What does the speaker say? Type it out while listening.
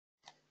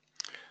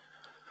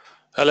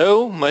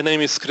Hello, my name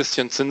is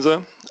Christian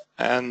Zinser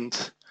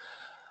and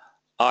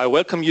I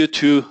welcome you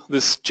to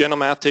this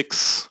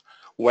Genomatix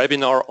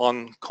webinar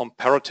on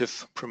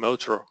comparative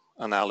promoter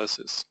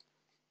analysis.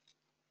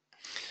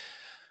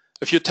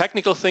 A few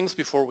technical things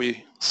before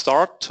we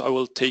start. I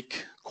will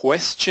take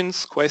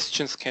questions.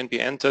 Questions can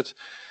be entered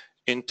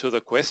into the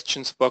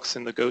questions box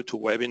in the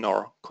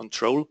GoToWebinar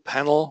control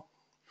panel,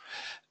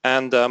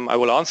 and I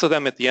will answer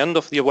them at the end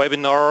of the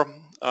webinar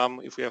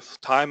if we have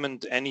time,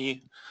 and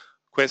any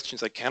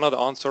questions I cannot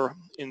answer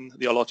in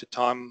the allotted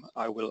time,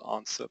 I will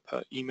answer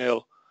per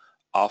email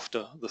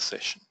after the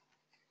session.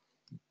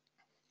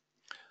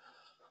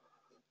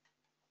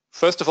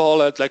 First of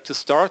all, I'd like to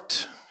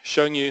start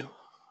showing you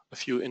a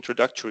few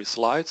introductory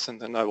slides,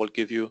 and then I will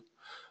give you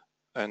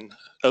an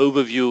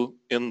overview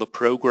in the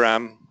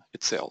program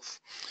itself.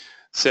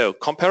 So,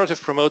 comparative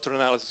promoter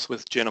analysis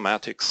with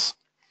Genomatix.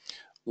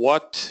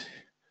 What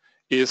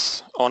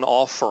is on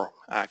offer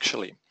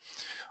actually?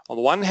 On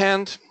the one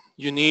hand,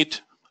 you need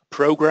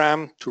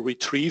program to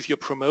retrieve your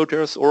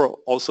promoters or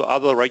also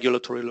other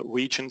regulatory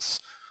regions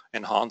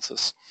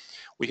enhancers.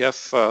 We have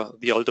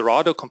the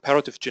Eldorado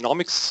comparative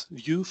genomics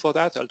view for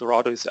that.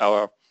 Eldorado is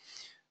our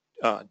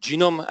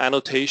genome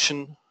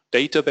annotation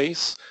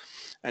database,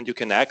 and you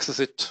can access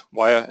it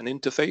via an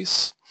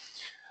interface.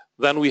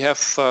 Then we have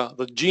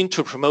the gene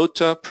to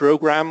promoter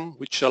program,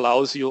 which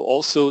allows you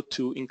also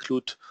to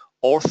include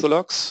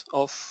orthologs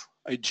of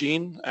a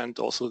gene and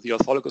also the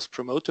orthologous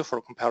promoter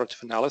for comparative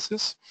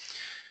analysis.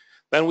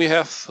 Then we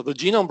have the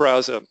genome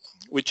browser,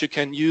 which you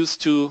can use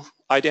to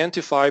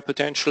identify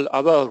potential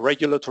other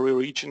regulatory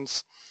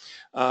regions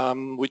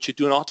which you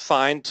do not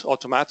find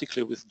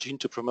automatically with gene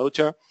to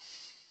promoter.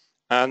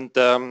 And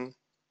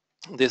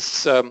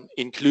this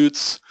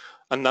includes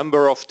a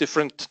number of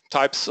different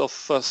types of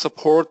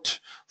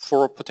support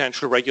for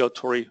potential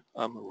regulatory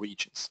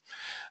regions.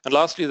 And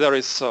lastly, there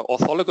is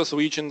orthologous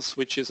regions,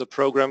 which is a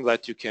program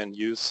that you can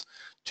use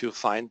to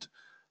find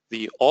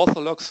the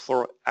orthologs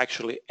for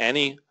actually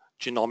any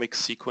genomic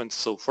sequence.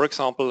 So for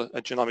example,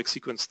 a genomic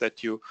sequence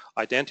that you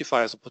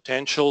identify as a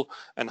potential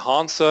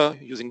enhancer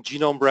using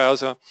genome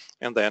browser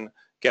and then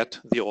get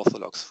the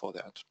orthologs for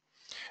that.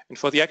 And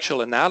for the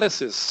actual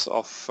analysis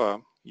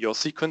of your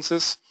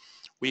sequences,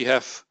 we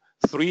have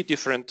three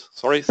different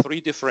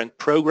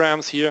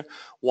programs here.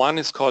 One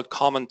is called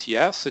Common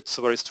TF. It's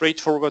a very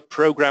straightforward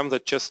program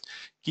that just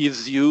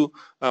gives you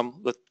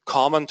the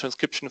common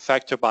transcription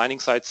factor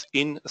binding sites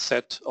in a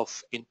set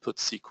of input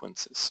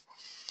sequences.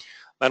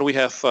 Then we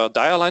have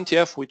Dialign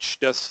TF, which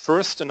does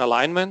first an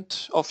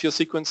alignment of your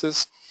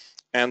sequences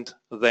and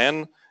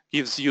then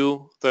gives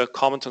you the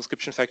common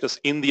transcription factors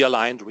in the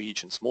aligned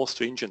regions, more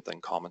stringent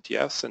than Common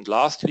TFs. And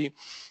lastly,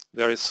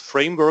 there is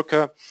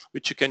Frameworker,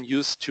 which you can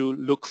use to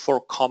look for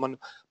common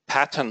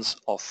patterns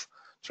of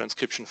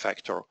transcription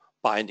factor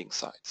binding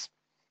sites.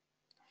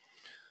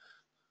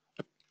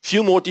 A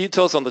few more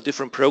details on the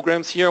different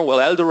programs here.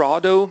 Well,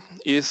 Eldorado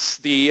is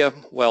the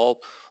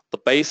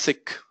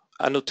basic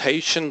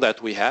annotation that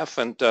we have,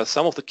 and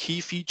some of the key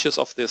features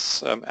of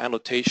this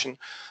annotation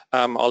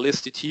are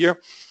listed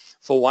here.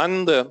 For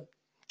one, the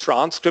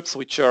transcripts,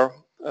 which are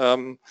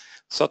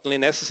certainly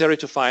necessary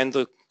to find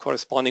the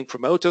corresponding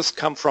promoters,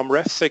 come from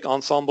RefSeq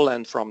Ensemble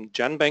and from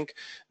GenBank,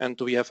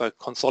 and we have a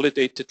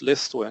consolidated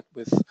list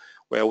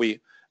where we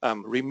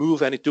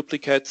remove any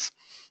duplicates,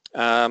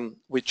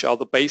 which are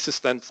the basis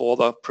then for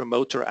the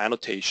promoter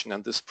annotation.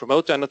 And this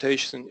promoter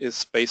annotation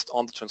is based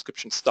on the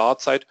transcription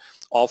start site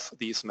of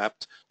these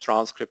mapped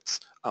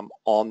transcripts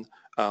on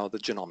the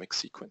genomic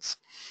sequence.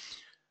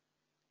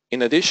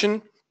 In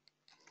addition,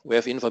 we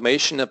have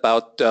information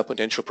about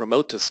potential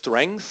promoter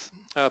strength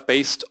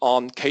based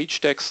on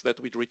cage tags that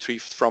we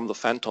retrieved from the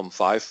Phantom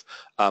 5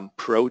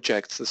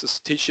 projects. This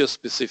is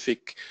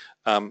tissue-specific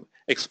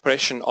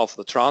expression of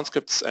the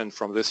transcripts, and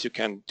from this you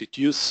can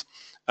deduce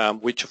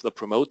which of the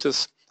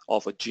promoters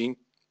of a gene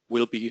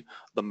will be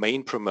the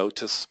main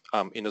promoters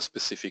in a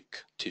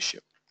specific tissue.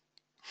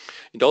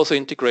 It also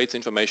integrates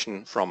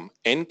information from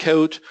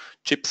ENCODE,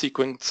 chip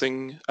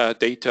sequencing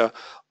data,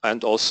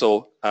 and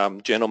also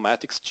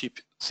Genomatix chip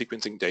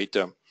sequencing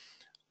data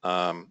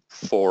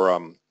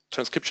for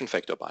transcription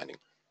factor binding.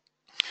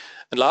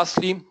 And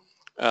lastly,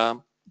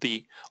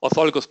 the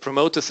orthologous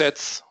promoter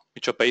sets,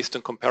 which are based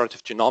on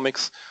comparative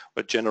genomics,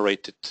 were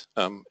generated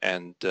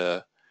and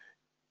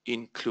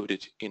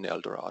included in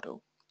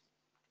Eldorado.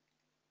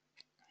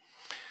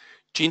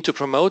 Gene to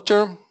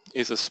promoter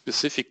is a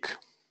specific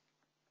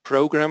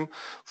program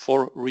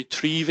for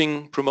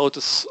retrieving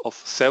promoters of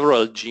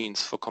several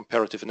genes for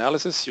comparative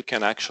analysis. You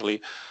can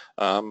actually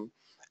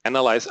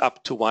analyze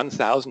up to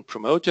 1,000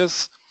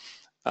 promoters.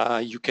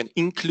 You can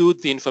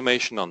include the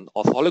information on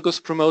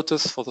orthologous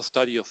promoters for the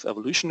study of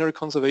evolutionary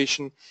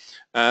conservation,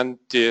 and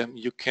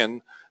you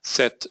can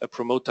set a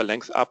promoter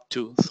length up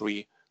to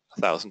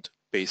 3,000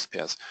 base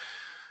pairs.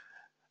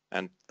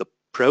 And the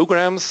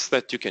programs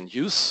that you can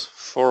use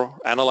for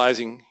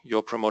analyzing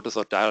your promoters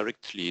are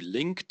directly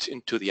linked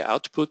into the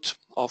output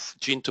of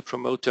gene to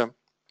promoter,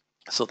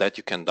 so that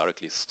you can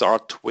directly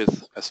start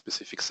with a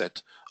specific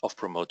set of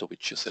promoter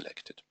which you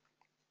selected.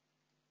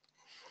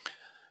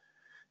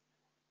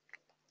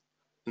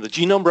 In the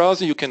genome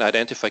browser, you can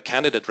identify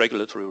candidate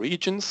regulatory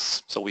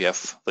regions. So we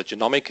have the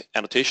genomic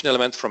annotation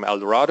elements from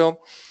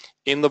Eldorado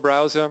in the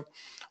browser.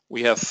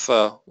 We have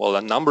well,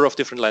 a number of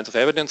different lines of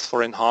evidence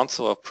for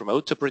enhancer or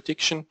promoter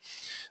prediction.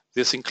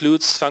 This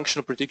includes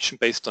functional prediction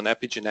based on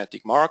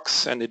epigenetic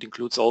marks, and it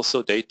includes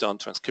also data on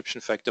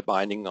transcription factor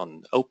binding,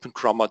 on open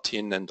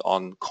chromatin, and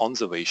on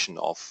conservation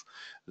of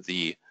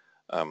the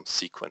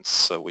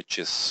sequence, which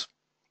is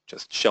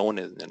just shown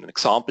in an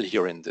example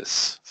here in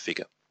this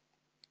figure.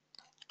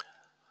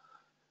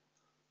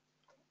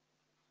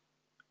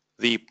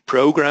 The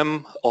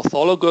program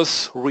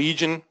orthologous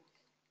region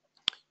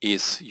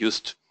is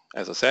used,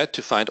 as I said,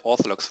 to find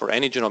orthologs for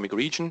any genomic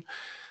region.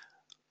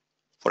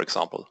 For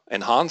example,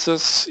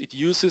 enhancers, it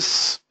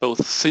uses both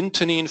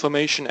synteny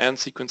information and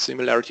sequence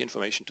similarity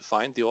information to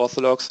find the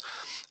orthologs,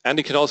 and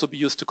it can also be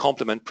used to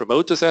complement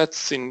promoter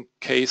sets in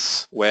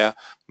case where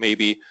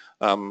maybe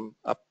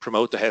a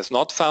promoter has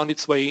not found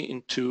its way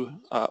into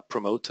a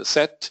promoter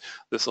set.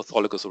 This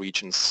orthologous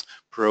regions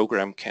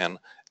program can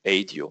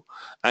aid you.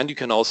 And you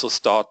can also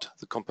start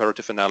the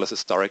comparative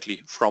analysis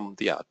directly from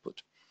the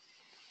output.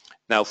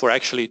 Now, for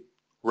actually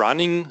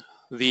running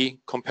the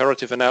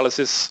comparative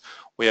analysis,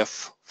 we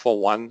have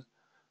for one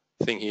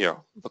thing here,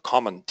 the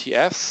common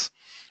TFs,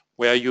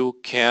 where you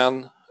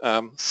can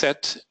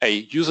set a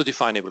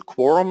user-definable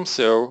quorum.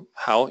 So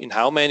in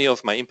how many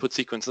of my input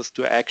sequences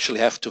do I actually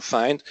have to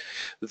find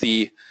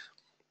the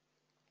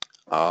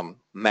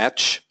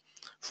match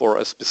for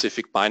a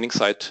specific binding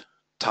site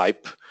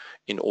type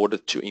in order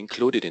to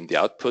include it in the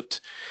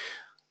output.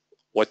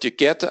 What you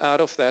get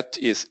out of that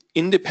is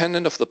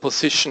independent of the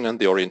position and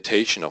the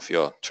orientation of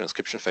your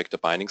transcription factor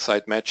binding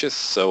site matches.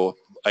 So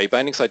a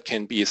binding site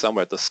can be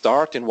somewhere at the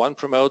start in one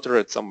promoter,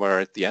 it's somewhere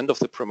at the end of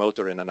the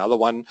promoter in another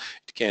one.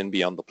 It can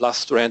be on the plus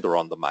strand or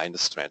on the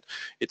minus strand.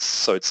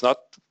 So it's not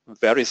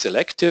very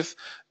selective,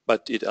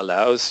 but it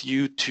allows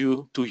you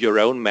to do your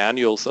own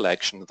manual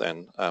selection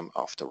then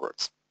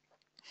afterwards.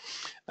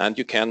 And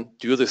you can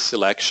do this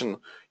selection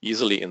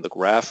easily in the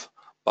graph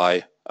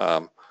by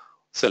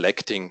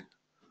selecting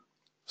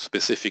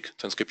specific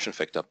transcription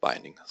factor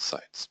binding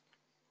sites.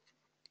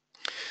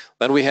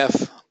 Then we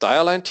have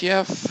dialign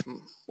TF,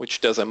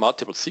 which does a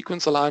multiple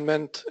sequence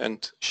alignment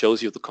and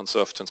shows you the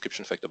conserved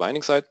transcription factor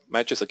binding site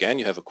matches. Again,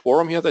 you have a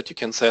quorum here that you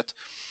can set,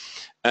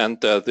 and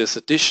this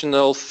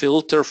additional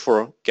filter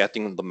for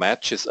getting the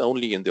matches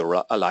only in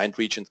the aligned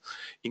region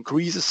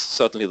increases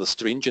certainly the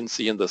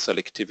stringency and the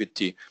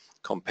selectivity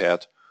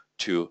compared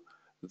to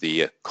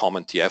the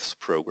common TFs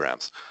program.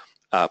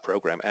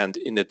 And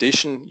in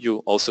addition, you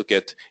also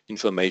get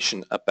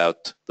information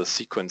about the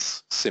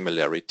sequence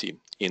similarity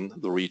in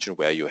the region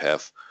where you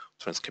have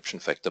transcription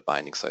factor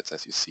binding sites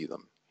as you see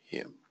them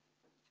here.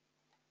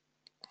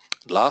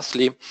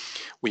 Lastly,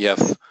 we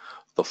have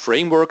the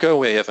framework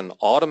where you have an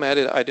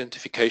automated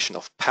identification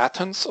of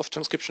patterns of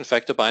transcription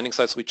factor binding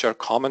sites which are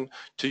common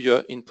to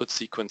your input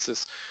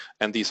sequences,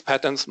 and these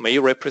patterns may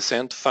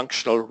represent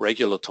functional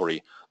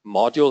regulatory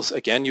modules.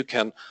 Again, you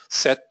can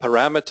set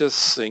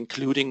parameters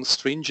including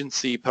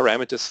stringency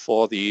parameters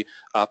for the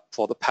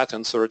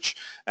pattern search,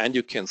 and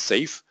you can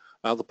save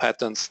the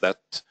patterns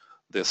that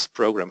this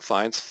program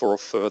finds for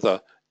further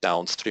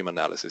downstream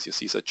analysis. You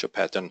see such a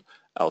pattern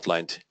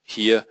outlined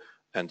here,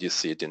 and you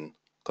see it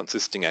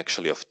consisting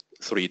actually of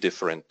 3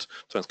 different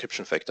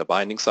transcription factor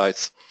binding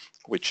sites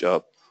which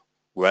are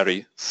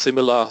very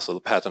similar. So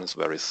the pattern is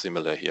very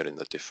similar here in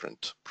the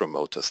different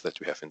promoters that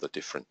we have in the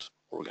different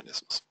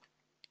organisms.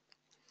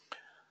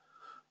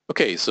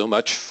 Okay, so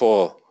much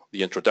for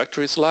the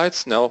introductory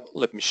slides. Now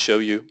let me show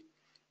you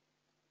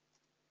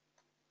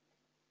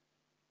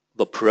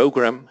the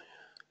program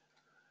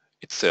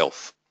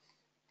itself.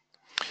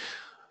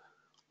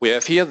 We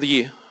have here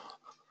the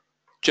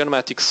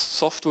Genomatix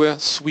Software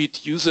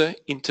Suite user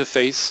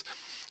interface,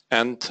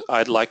 and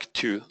I'd like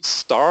to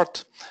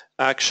start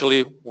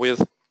actually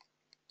with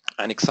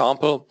an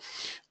example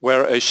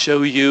where I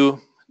show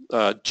you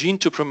gene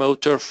to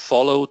promoter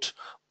followed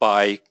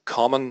by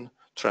common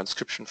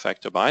transcription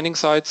factor binding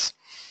sites,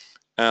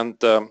 and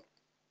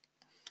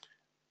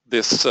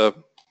this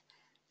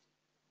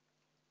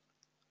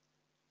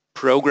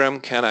program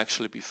can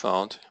actually be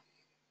found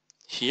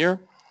here.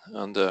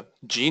 Under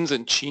genes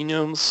and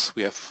genomes,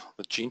 we have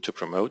the gene to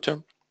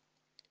promoter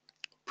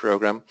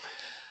program,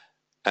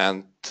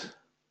 and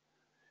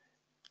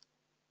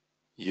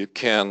you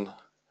can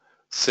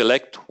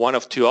select one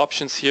of 2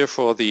 options here.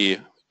 For the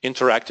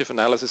interactive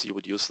analysis, you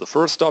would use the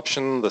first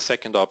option. The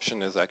second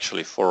option is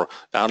actually for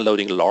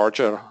downloading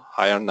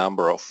higher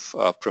number of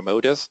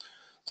promoters.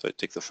 So I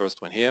take the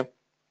first one here.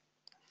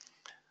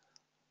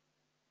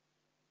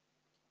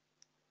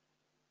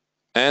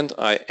 And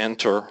I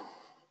enter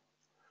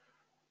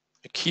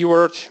a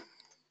keyword.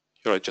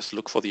 Here I just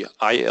look for the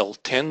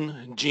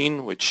IL-10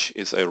 gene, which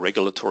is a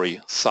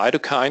regulatory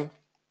cytokine.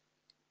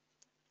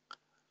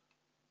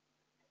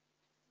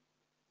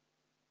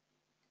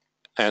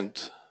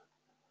 And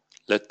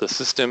let the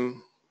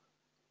system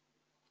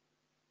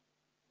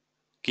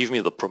give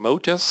me the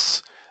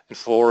promoters. And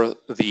for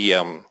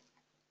the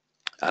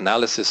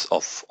analysis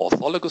of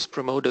orthologous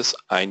promoters,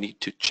 I need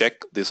to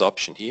check this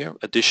option here,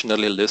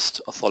 additionally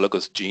list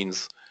orthologous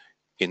genes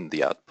in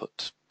the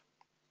output.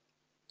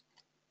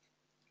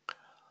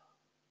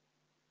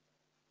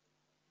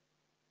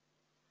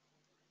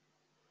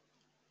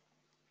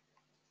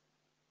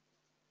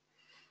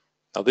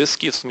 Now this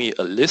gives me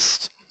a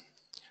list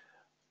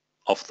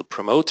of the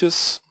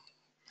promoters.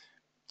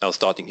 Now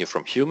starting here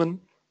from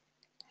human,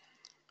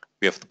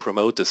 we have the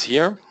promoters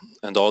here,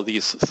 and all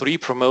these 3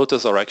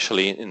 promoters are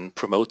actually in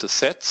promoter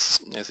sets,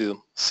 as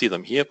you see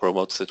them here,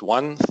 promoter set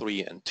 1,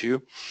 3, and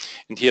 2.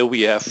 And here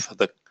we have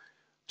the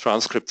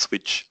transcripts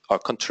which are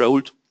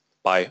controlled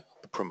by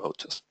the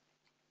promoters.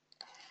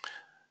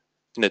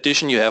 In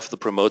addition, you have the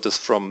promoters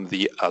from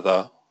the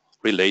other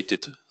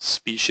related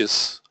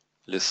species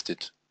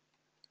listed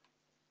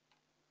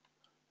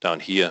down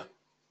here,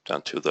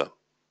 down to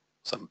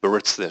some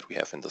birds that we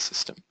have in the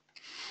system.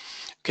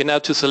 Okay, now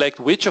to select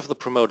which of the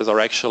promoters are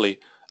actually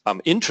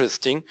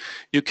interesting,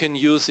 you can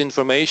use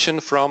information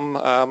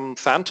from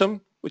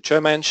Phantom, which I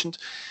mentioned,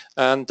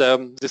 and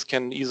this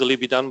can easily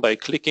be done by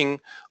clicking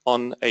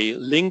on a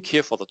link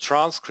here for the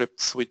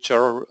transcripts which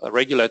are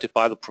regulated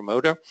by the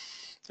promoter.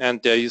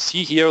 And you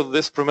see here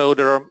this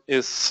promoter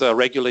is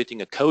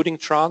regulating a coding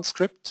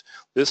transcript.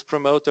 This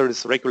promoter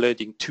is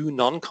regulating 2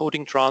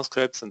 non-coding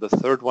transcripts, and the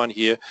third one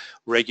here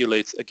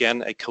regulates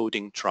again a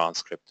coding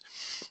transcript.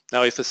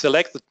 Now if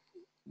I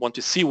want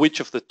to see which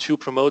of the 2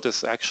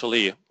 promoters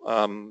actually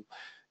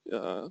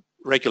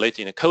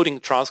regulating a coding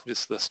transcript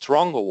is the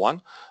stronger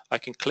one, I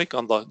can click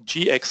on the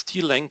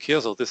GXT link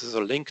here. So this is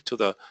a link to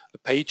the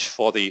page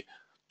for the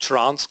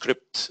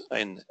transcript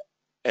in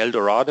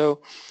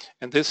Eldorado,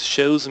 and this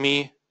shows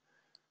me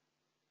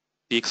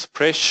the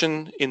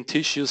expression in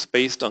tissues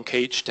based on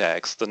cage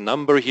tags. The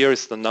number here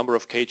is the number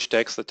of cage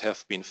tags that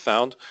have been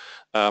found,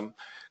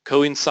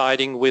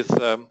 coinciding with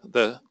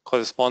the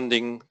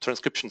corresponding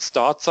transcription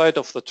start site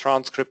of the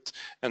transcript,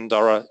 and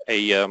are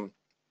a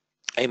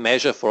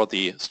measure for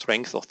the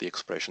strength of the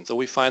expression. So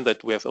we find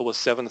that we have over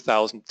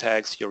 7,000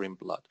 tags here in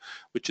blood,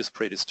 which is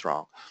pretty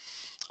strong.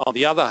 On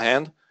the other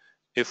hand,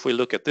 if we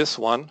look at this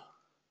one,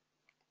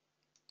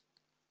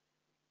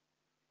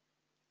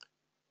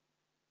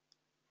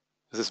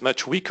 this is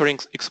much weaker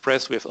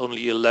expressed. We have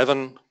only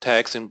 11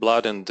 tags in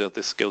blood, and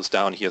this goes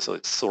down here, so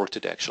it's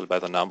sorted actually by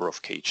the number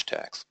of cage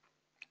tags.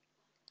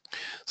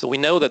 So we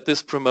know that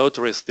this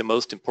promoter is the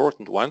most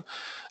important one,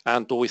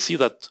 and we see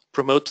that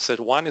promoter set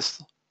 1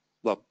 is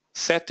the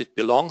set it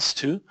belongs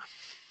to. You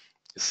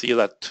see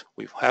that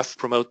we have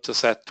promoter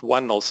set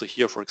 1 also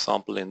here, for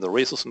example, in the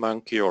rhesus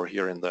monkey, or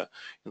here in the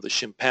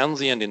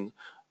chimpanzee, and in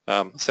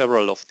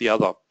several of the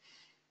other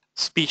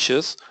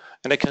species.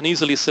 And I can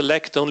easily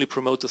select only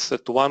promoter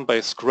set 1 by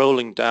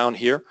scrolling down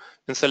here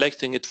and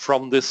selecting it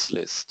from this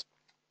list.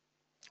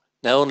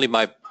 Now only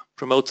my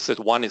promoter set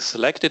 1 is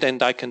selected,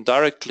 and I can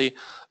directly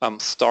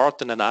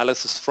start an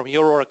analysis from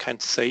here, or I can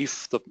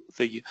save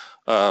the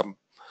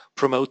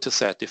promoter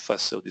set if I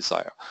so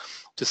desire.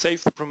 To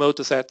save the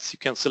promoter sets, you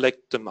can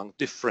select among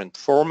different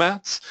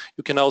formats.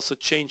 You can also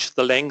change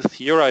the length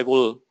here. I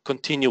will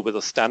continue with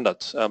a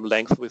standard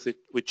length with it,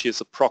 which is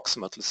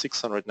approximately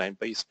 609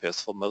 base pairs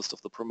for most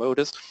of the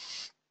promoters,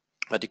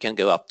 but you can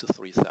go up to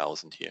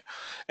 3,000 here.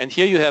 And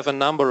here you have a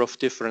number of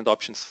different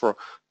options for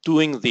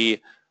doing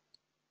the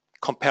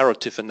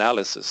comparative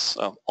analysis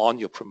on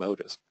your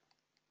promoters.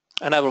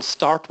 And I will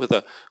start with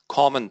a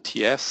common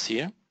TFs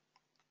here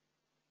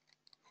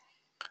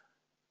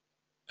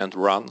and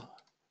run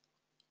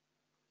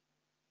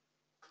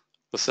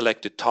the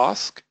selected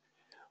task.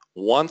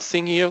 One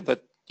thing here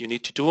that you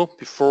need to do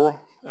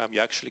before you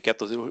actually get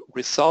the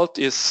result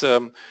is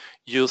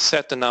you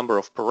set the number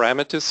of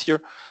parameters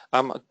here.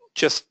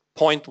 Just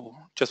want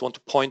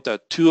to point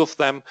out 2 of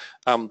them.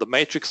 The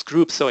matrix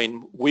group, so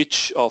in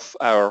which of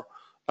our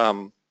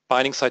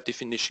binding site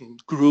definition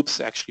groups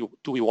actually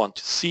do we want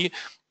to see.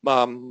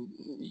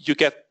 You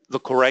get the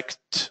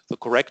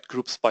correct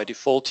groups by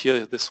default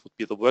here. This would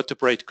be the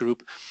vertebrate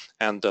group,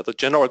 and the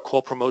general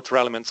core promoter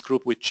elements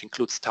group, which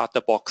includes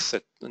Tata box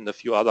and a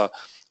few other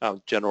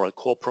general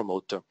core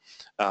promoter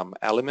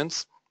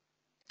elements.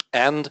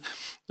 And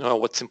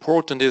what's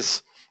important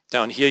is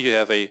down here you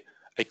have a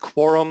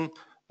quorum,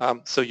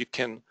 so you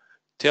can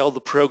tell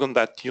the program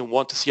that you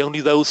want to see only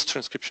those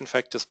transcription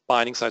factors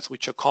binding sites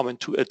which are common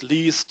to at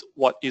least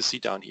what you see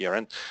down here.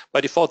 And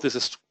by default this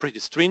is pretty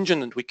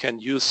stringent, and we can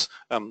use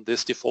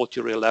this default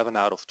here 11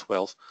 out of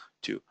 12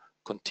 to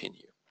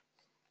continue.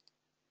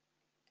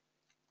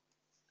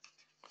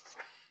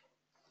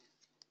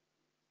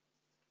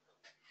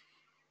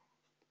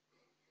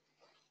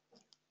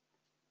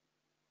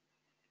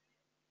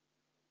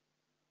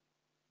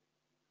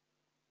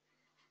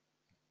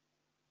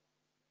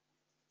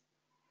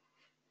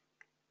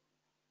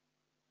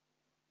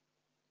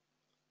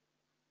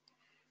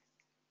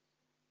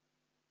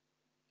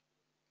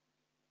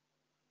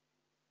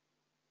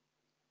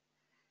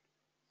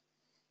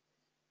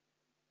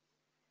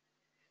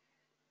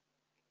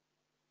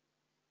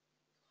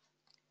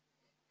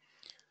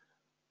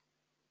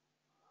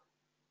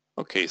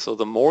 Okay, so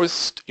the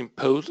most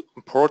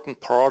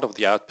important part of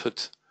the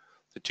output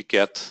that you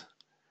get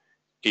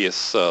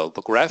is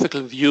the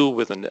graphical view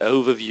with an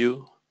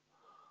overview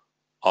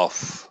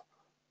of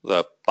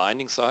the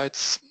binding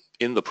sites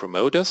in the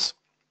promoters.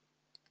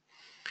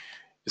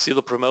 You see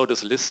the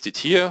promoters listed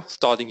here,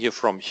 starting here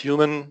from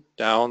human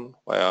down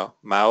via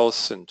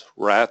mouse and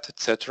rat,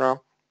 etc.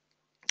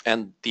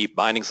 And the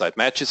binding site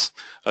matches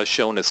are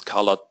shown as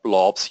colored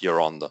blobs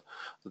here on the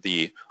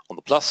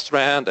plus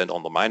strand and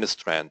on the minus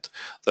strand.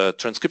 The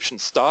transcription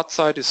start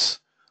site is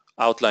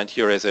outlined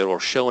here as or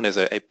shown as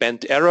a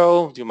bent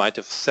arrow. You might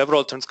have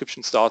several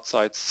transcription start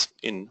sites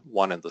in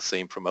one and the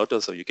same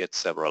promoter, so you get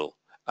several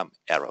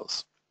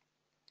arrows.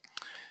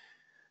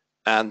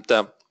 And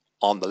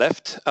on the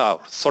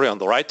on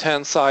the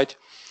right-hand side,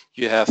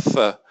 you have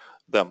the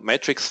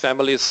matrix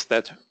families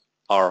that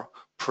are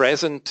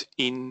present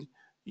in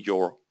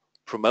your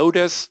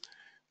promoters.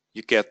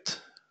 You get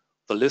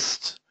the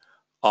list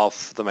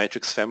of the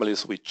matrix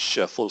families which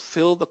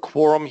fulfill the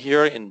quorum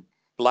here in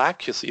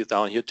black. You see it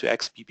down here to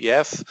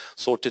XBBF,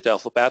 sorted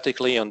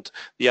alphabetically, and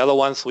the other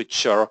ones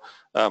which are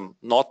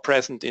not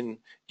present in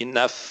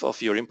enough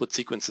of your input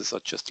sequences are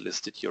just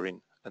listed here in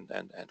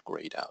and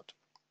grayed out.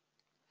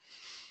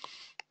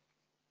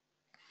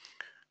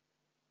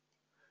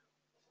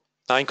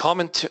 Now in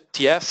common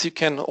TFs you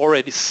can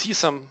already see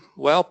some,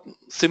 well,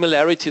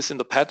 similarities in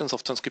the patterns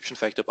of transcription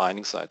factor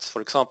binding sites.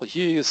 For example,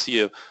 here you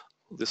see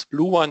this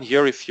blue one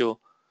here. If you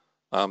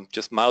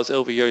just mouse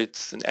over here,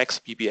 it's an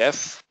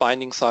XBBF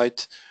binding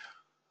site,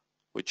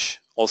 which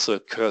also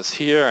occurs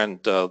here,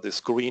 and this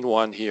green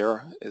one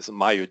here is a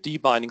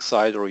MyoD binding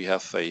site, or you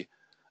have a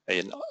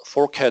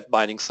forcat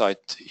binding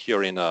site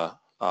here in a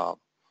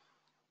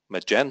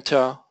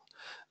magenta.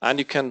 And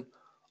you can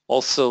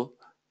also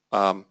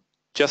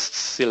just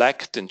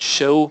select and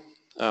show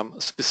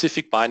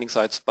specific binding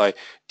sites by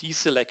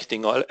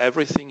deselecting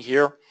everything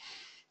here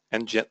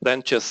and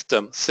then just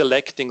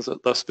selecting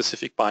the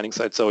specific binding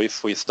site. So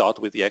if we start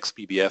with the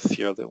XBBF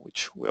here,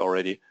 which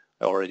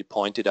I already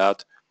pointed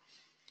out,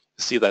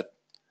 you see that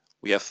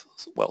we have,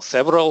 well,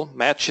 several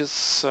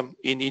matches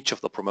in each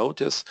of the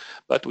promoters,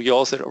 but we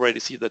also already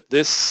see that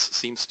this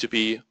seems to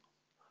be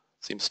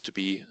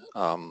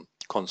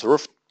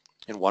conserved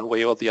in one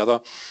way or the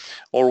other.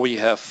 Or we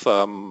have, if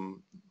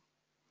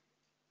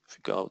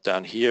we go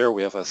down here,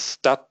 we have a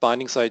stat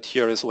binding site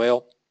here as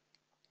well,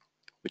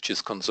 which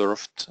is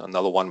conserved.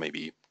 Another one may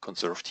be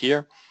conserved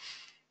here.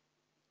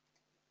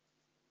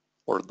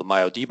 Or the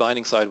MyoD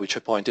binding site, which I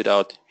pointed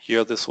out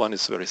here, this one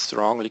is very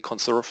strongly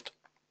conserved,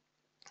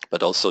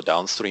 but also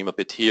downstream a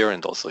bit here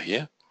and also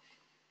here.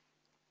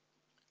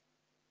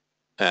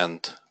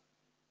 And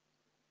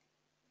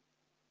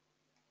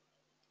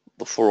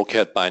the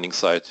forcat binding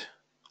site,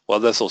 well,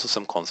 there's also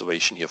some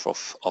conservation here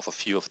of a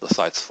few of the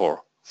sites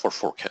for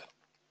forcat.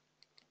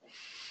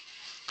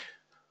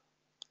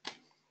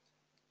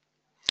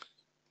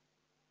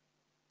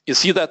 You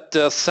see that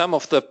some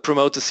of the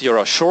promoters here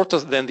are shorter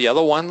than the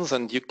other ones,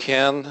 and you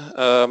can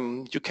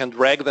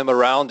drag them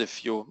around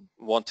if you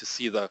want to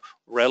see the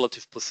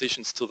relative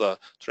positions to the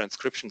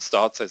transcription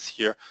start sites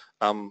here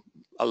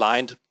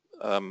aligned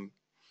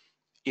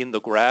in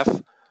the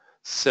graph.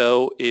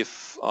 So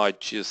if I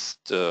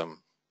just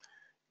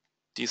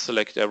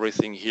deselect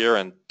everything here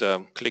and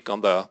click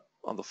on the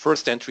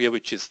first entry here,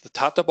 which is the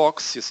Tata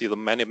box, you see the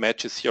many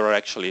matches here are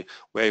actually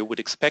where you would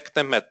expect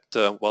them at,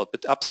 well, a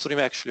bit upstream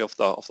actually of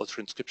the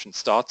transcription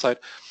start site.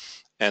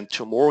 And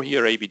two more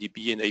here,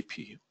 ABDB and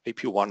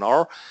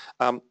AP1R.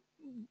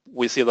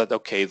 We see that,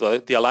 okay,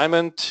 the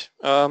alignment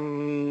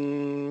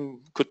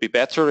could be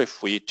better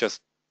if we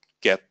just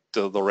get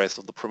the rest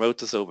of the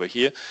promoters over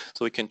here.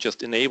 So we can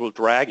just enable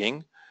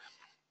dragging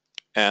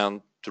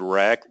and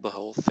drag the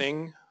whole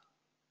thing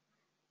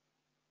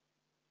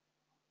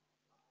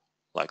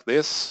like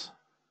this.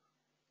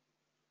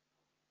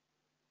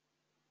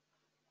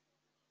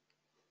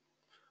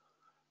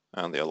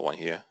 And the other one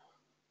here.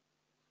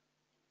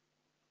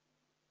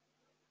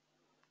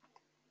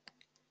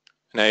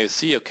 Now you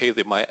see, okay,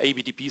 my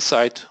ABDB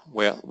site,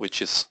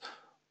 which is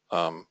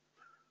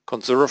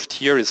conserved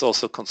here, is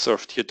also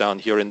conserved here down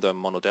here in the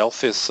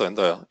monodelphis and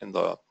in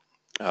the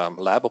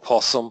lab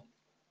opossum.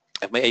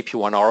 And my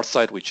AP1R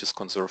site, which is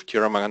conserved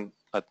here among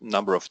a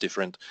number of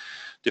different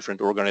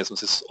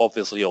organisms, is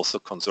obviously also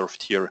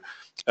conserved here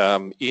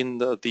in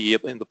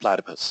the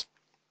platypus.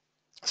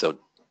 So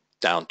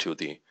down to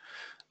the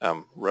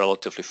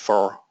relatively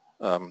far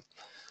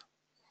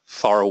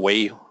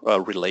away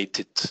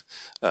related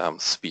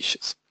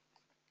species.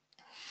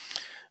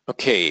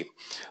 Okay,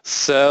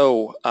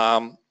 so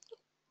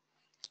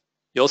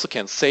you also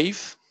can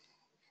save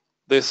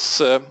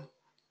this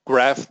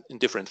graph in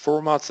different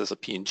formats as a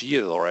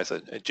PNG or as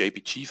a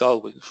JPG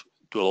file, which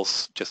will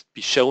just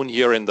be shown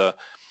here in your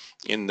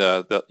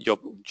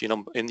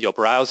genome in your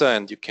browser,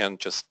 and you can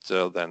just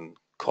then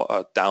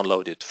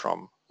download it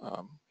from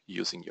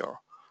using your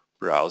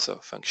browser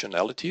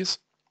functionalities.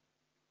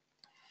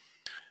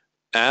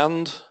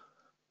 And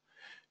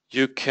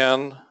you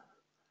can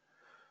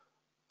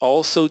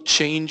also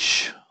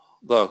change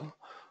the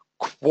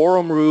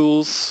quorum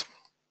rules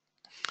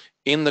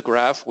in the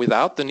graph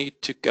without the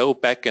need to go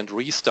back and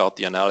restart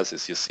the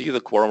analysis. You see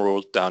the quorum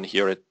rule down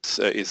here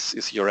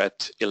is here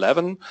at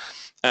 11,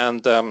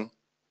 and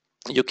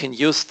you can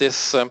use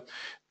this,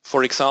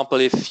 for example,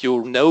 if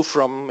you know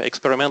from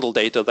experimental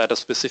data that a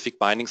specific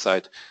binding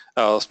site,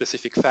 a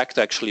specific fact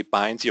actually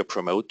binds your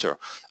promoter,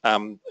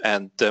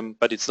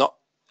 but it's not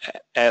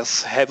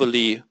as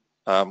heavily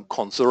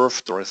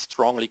conserved or as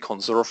strongly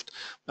conserved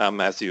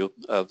as you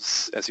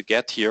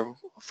get here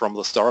from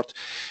the start.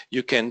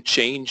 You can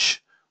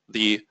change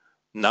the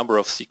number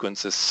of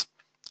sequences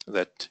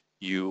that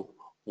you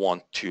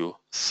want to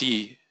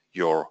see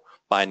your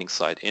binding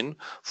site in.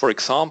 For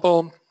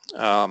example,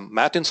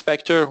 Mat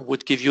Inspector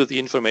would give you the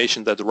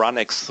information that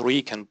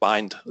runX3 can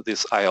bind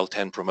this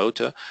IL-10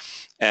 promoter,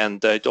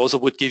 and it also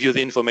would give you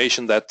the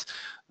information that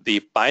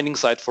the binding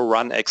site for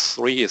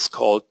runX3 is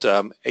called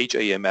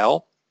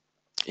HAML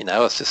in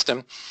our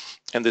system,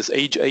 and this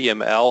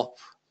HAML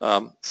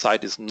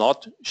site is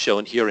not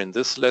shown here in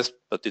this list,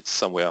 but it's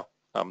somewhere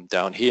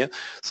down here.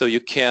 So you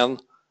can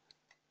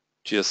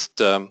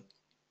just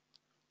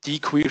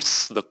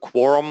decrease the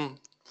quorum,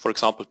 for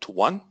example, to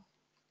 1,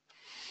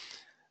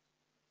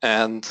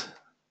 and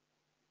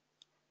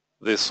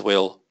this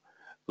will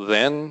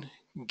then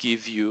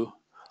give you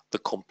the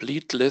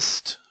complete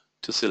list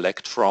to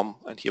select from,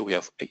 and here we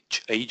have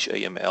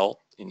HAML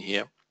in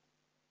here,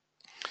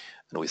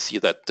 and we see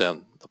that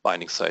the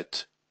binding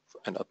site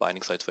and a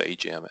binding site for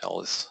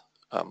HAML is,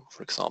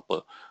 for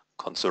example,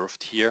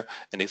 conserved here,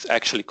 and it's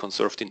actually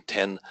conserved in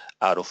 10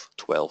 out of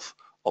 12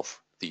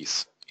 of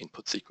these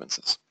input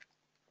sequences.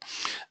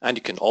 And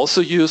you can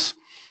also use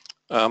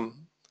a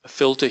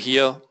filter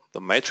here,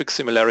 the matrix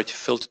similarity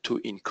filter, to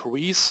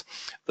increase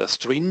the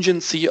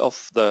stringency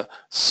of the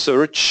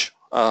search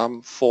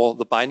for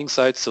the binding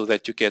sites so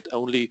that you get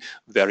only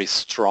very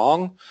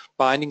strong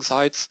binding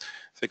sites.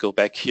 If I go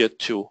back here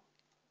to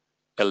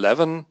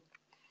 11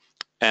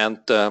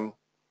 and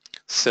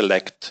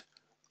select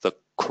the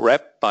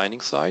CREB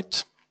binding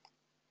site,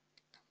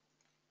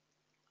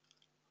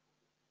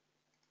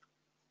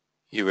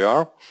 here we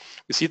are.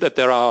 We see that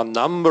there are a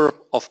number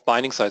of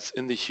binding sites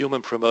in the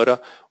human promoter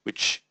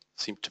which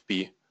seem to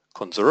be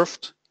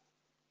conserved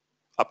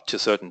up to a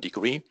certain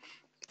degree,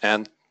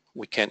 and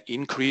we can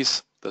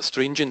increase the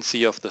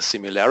stringency of the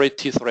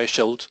similarity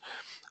threshold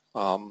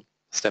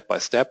step by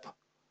step.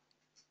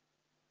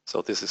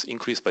 So this is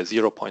increased by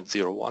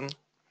 0.01,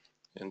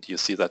 and you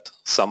see that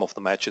some of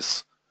the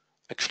matches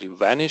actually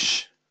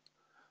vanish,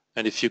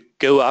 and if you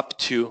go up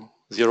to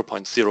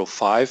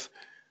 0.05,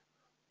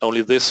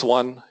 only this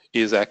one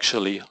is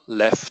actually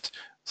left,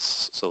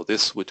 so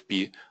this would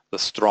be the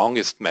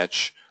strongest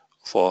match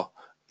for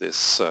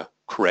this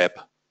CREB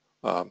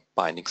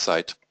binding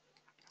site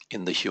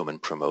in the human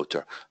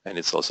promoter, and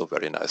it's also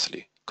very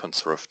nicely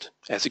conserved,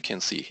 as you can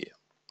see here.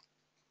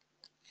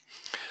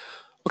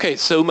 Okay,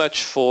 so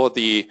much for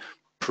the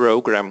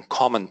program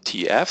common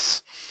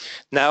TFs.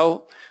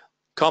 Now,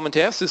 common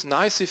TFs is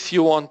nice if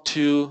you want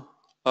to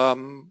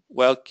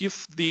let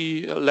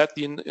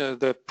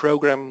the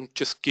program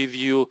just give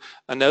you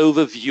an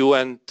overview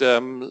and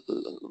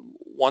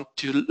want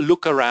to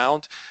look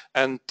around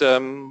and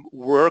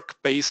work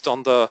based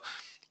on the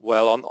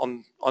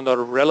on a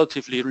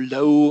relatively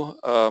low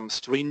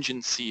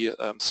stringency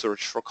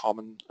search for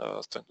common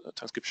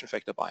transcription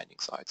factor binding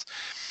sites.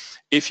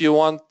 If you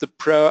want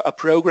a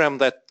program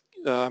that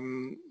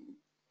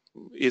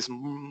is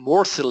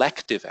more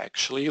selective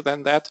actually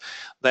than that,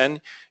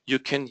 then you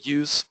can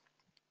use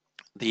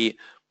the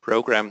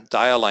program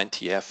Dialign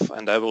TF,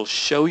 and I will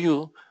show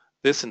you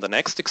this in the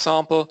next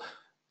example,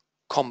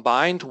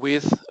 combined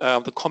with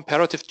the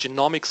comparative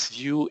genomics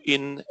view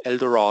in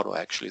Eldorado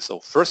actually. So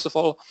first of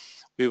all,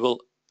 we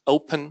will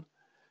open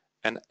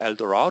an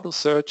Eldorado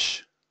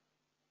search,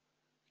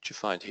 which you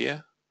find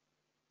here,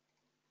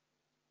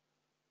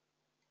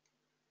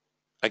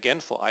 again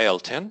for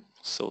IL-10,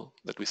 so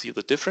that we see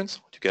the difference,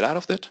 what you get out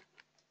of it.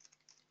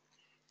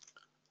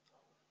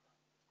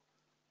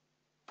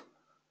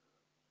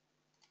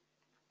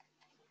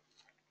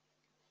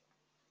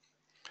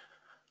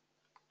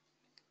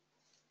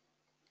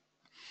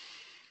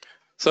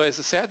 So as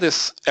I said,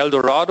 this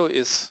Eldorado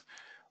is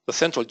the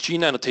central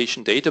gene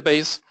annotation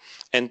database,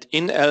 and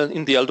in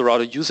the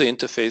Eldorado user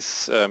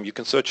interface you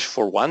can search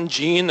for one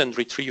gene and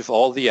retrieve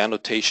all the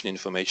annotation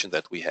information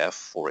that we have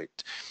for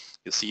it.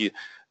 You see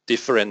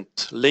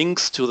different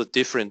links to the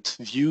different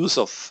views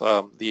of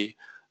the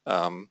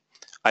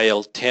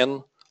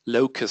IL-10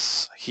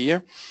 locus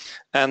here,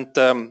 and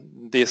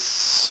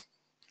this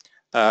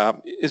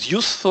is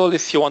useful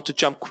if you want to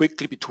jump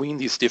quickly between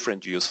these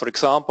different views. For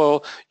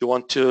example, you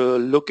want to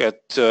look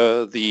at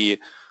the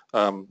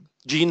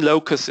gene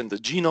locus in the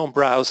genome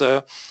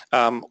browser,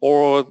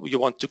 or you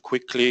want to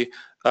quickly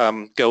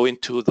go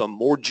into the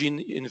more gene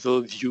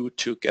info view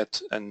to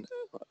get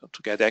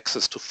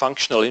access to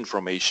functional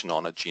information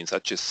on a gene,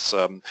 such as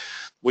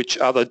which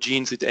other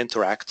genes it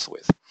interacts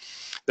with.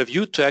 The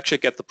view to actually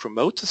get the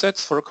promoter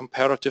sets for a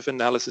comparative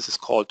analysis is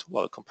called,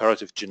 well,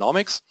 comparative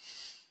genomics.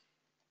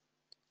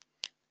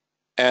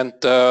 And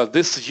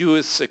this view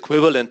is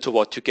equivalent to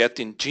what you get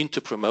in gene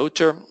to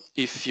promoter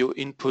if you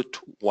input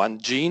one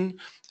gene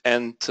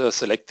and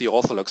select the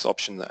orthologous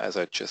option as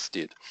I just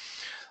did.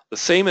 The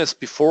same as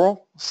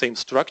before, same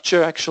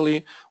structure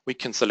actually. We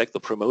can select the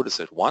promoters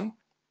at 1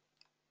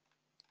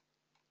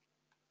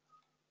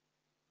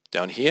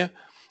 down here.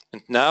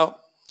 And now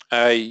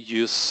I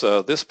use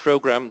this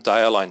program,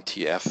 dialign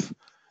TF,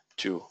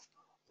 to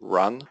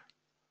run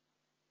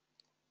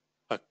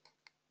a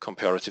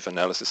comparative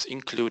analysis,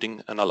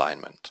 including an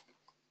alignment.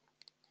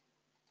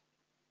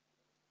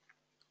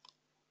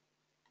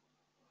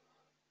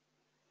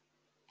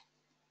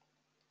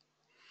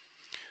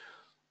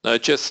 Now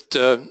just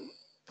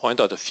point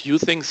out a few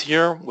things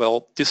here.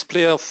 Well,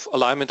 display of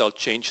alignment, I'll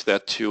change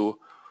that to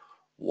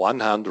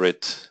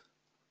 100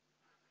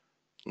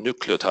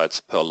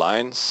 nucleotides per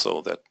line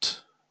so that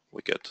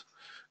we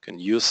can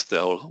use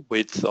the whole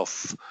width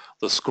of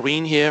the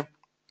screen here.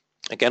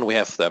 Again, we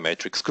have the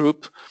matrix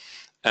group,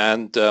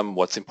 and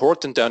what's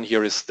important down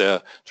here is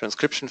the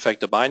transcription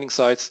factor binding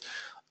sites.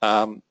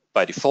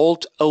 By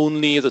default,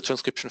 only the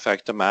transcription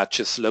factor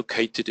matches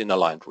located in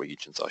aligned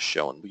regions are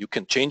shown. You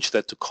can change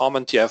that to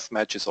common TF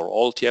matches or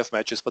all TF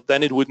matches, but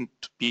then it wouldn't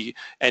be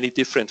any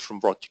different from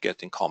what you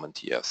get in common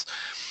TFs.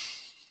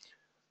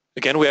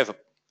 Again, we have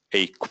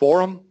a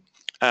quorum,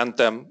 and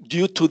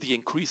due to the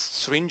increased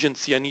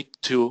stringency, I need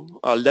to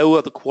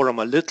lower the quorum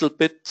a little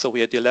bit. So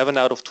we had 11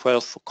 out of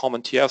 12 for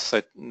common TFs.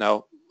 I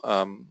now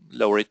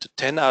lower it to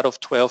 10 out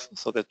of 12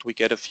 so that we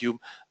get a few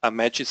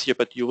matches here,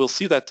 but you will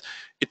see that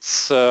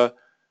it's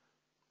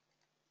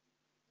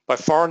by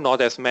far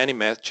not as many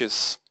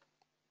matches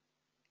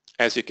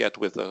as you get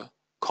with a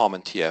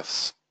common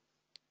TFs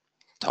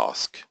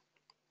task.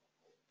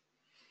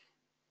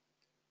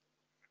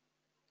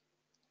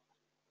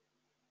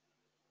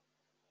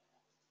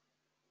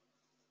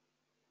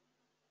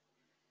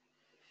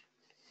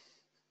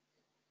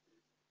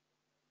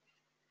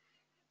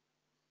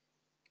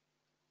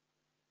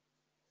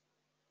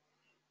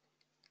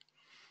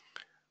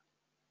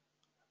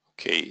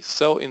 Okay,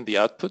 so in the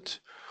output,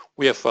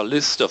 we have a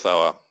list of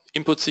our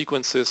input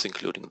sequences,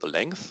 including the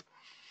length.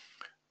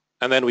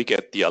 And then we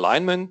get the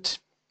alignment,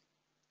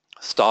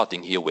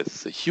 starting here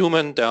with the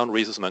human, down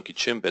rhesus, monkey,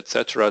 chimp,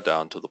 etc.,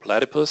 down to the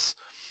platypus.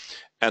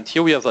 And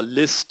here we have a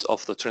list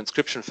of the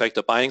transcription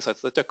factor binding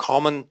sites that are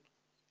common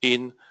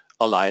in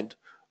aligned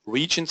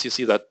regions. You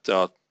see that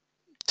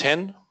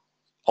 10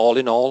 all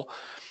in all.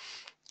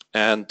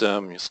 And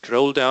you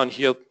scroll down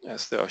here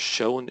as they are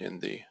shown in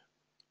the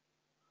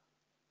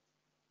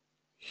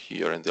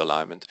here in the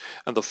alignment.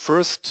 And the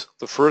first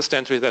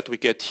entry that we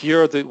get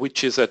here,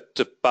 which is at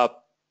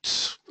about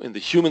in the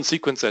human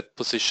sequence at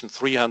position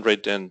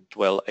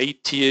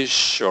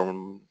 380-ish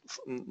or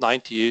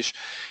 90-ish,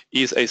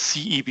 is a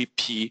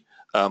CEBP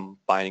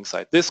binding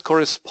site. This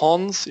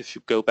corresponds, if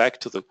you go back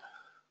to the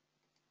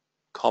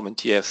common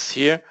TFs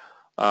here,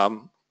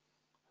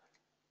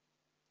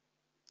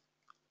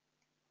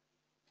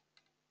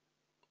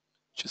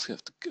 just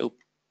have to go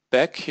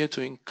back here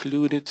to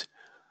include it.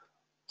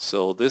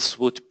 So this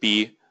would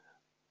be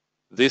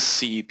this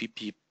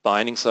CEBP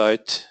binding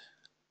site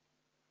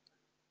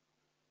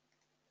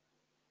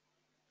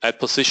at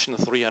position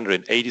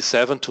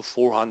 387 to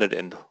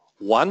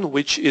 401,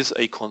 which is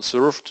a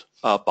conserved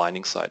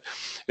binding site.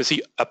 You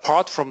see,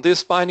 apart from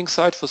this binding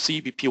site for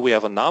CEBP, we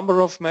have a number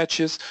of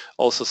matches,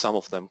 also some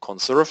of them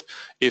conserved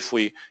if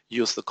we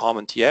use the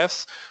common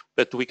TFs,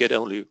 but we get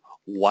only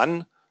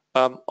one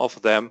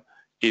of them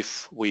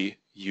if we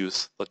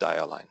use the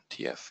dialign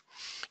TF.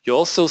 You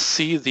also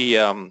see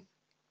the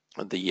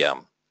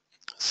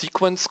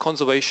sequence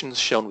conservation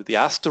shown with the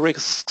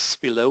asterisks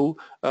below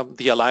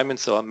the alignment,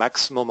 so a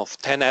maximum of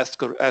 10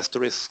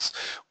 asterisks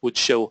would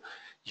show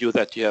you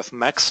that you have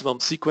maximum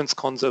sequence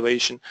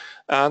conservation.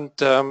 And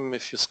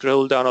if you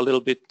scroll down a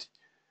little bit,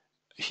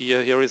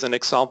 here is an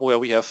example where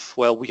we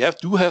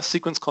do have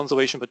sequence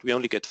conservation, but we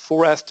only get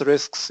 4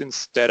 asterisks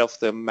instead of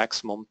the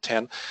maximum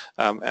 10,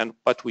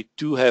 but we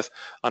do have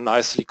a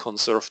nicely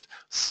conserved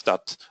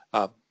stud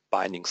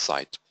binding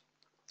site.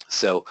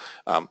 So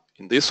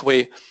in this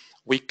way,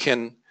 we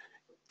can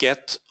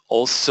get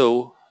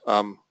also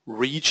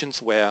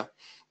regions where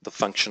the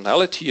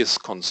functionality is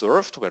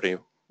conserved very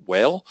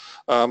well,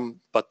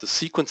 but the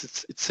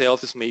sequence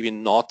itself is maybe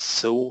not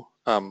so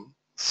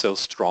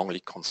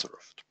strongly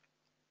conserved.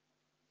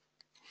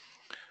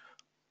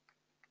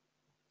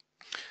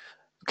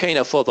 Okay,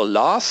 now for the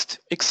last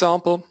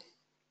example,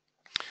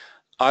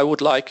 I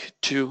would like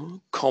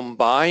to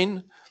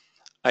combine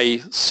a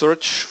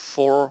search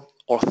for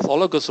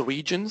orthologous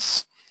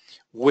regions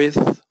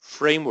with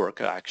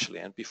framework actually.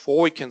 And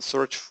before we can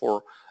search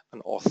for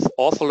an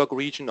ortholog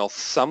region of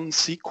some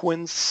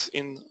sequence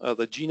in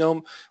the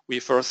genome, we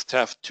first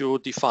have to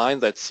define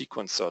that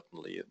sequence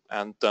certainly.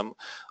 And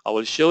I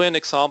will show you an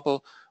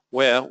example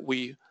where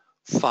we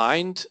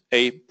find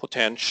a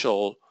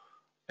potential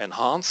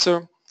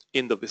enhancer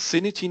in the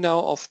vicinity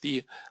now of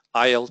the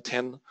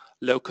IL-10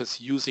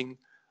 locus using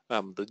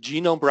the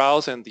genome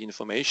browser and the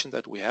information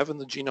that we have in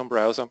the genome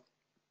browser,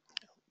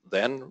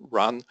 then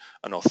run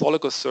an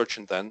orthologous search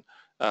and then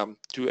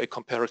do a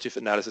comparative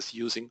analysis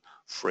using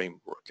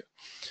framework.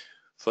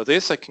 For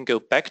this, I can go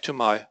back to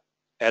my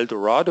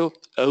Eldorado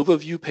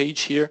overview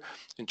page here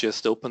and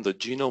just open the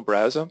Genome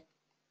browser.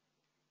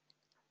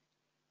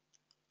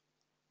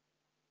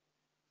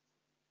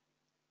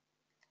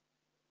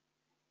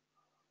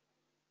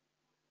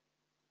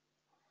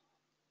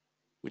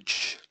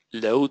 Which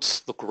loads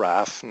the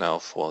graph now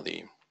for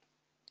the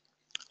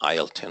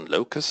IL-10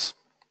 locus.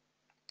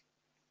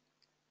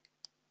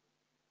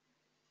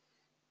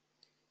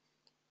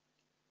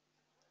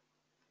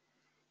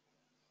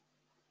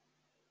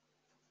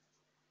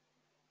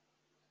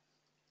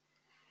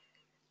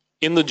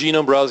 In the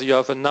Genome browser, you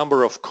have a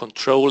number of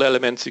control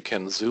elements. You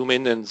can zoom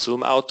in and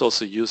zoom out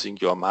also using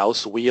your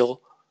mouse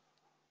wheel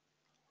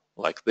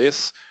like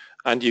this.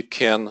 And you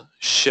can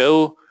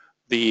show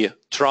the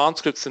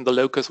transcripts in the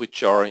locus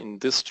which are in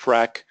this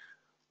track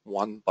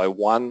one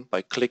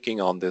by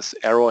clicking on this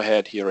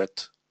arrowhead here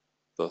at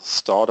the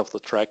start of the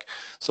track.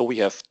 So we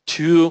have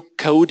two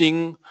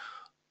coding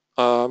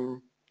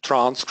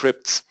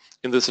transcripts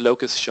in this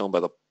locus shown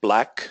by the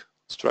black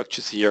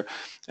structures here,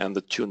 and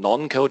the two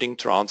non-coding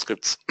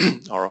transcripts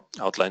are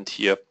outlined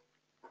here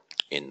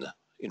in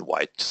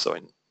white, so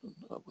in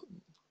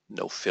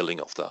no filling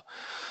of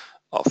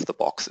the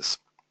boxes.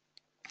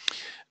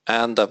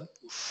 And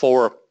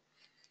for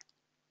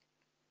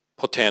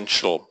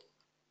potential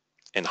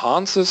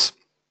enhancers,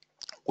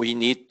 we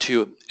need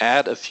to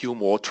add a few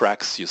more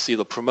tracks. You see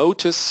the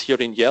promoters here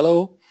in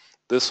yellow.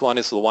 This one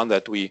is the one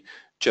that we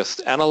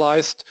just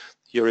analyzed.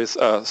 Here is,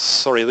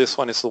 this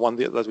one is the one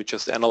that we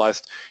just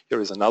analyzed. Here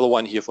is another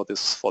one here for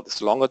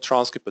this longer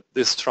transcript, but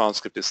this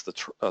transcript is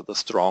the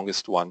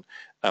strongest one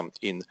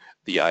in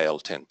the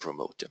IL-10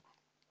 promoter.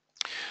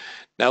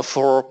 Now,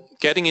 for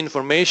getting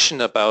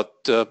information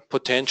about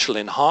potential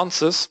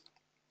enhancers,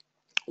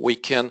 we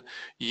can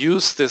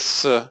use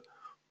this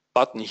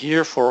button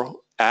here for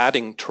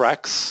adding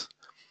tracks,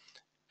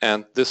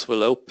 and this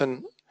will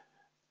open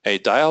a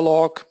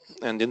dialog,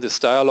 and in this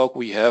dialog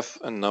we have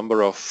a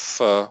number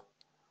of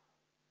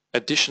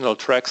additional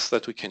tracks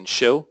that we can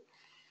show.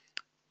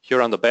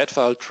 Here on the bed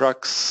file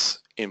tracks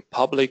in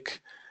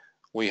public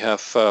we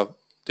have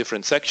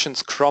different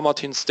sections,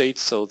 chromatin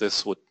states, so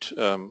this would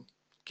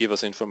give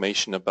us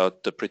information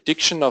about the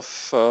prediction of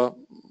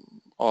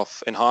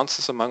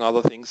enhancers among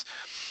other things,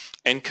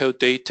 encode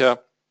data,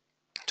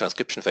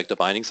 transcription factor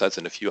binding sites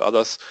and a few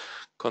others,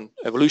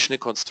 evolutionary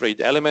constrained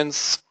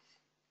elements,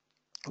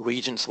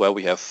 regions where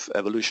we have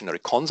evolutionary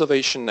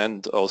conservation,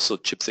 and also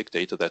ChIP-seq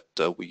data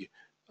that we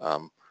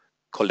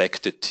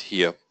collected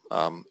here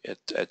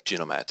at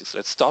Genomatix.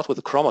 Let's start with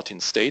the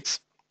chromatin states.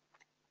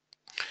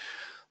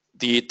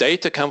 The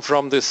data come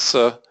from this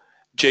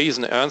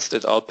Jason Ernst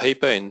et al.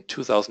 Paper in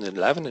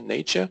 2011 in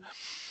Nature,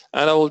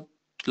 and I would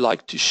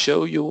like to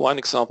show you one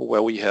example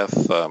where we have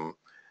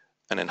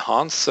an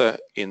enhancer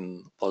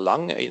in the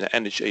lung, in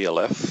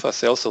NHALF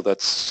cell, so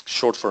that's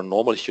short for a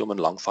normal human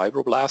lung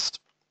fibroblast.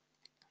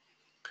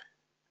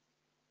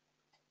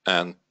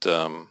 And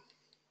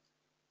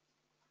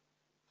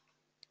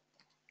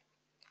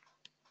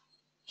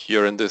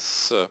here in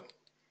this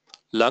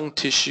lung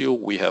tissue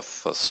we have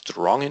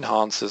strong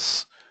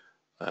enhancers,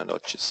 and I'll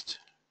just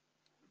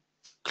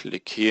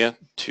click here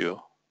to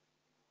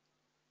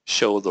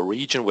show the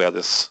region where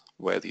these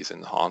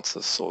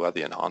enhancers, or where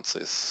the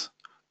enhancer is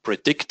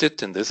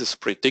predicted, and this is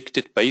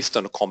predicted based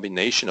on a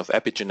combination of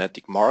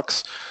epigenetic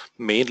marks,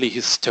 mainly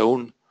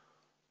histone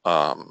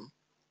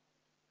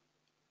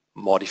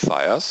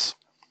modifiers,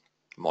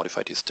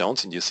 modified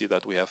histones, and you see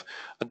that we have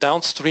a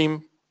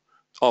downstream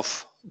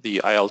of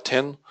the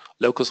IL-10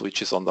 locus,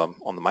 which is on the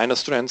minor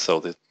strand, so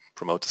the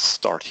promoters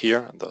start here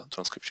and the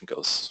transcription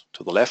goes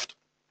to the left.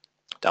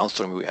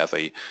 Downstream we have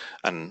a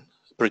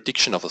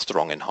prediction of a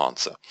strong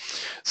enhancer.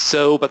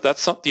 So, but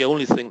that's not the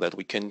only thing that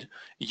we can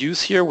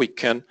use here. We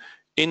can,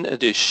 in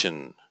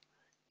addition,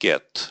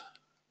 get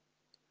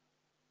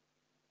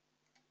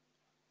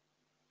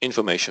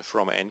information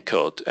from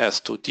ENCODE as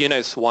to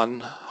DNase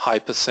 1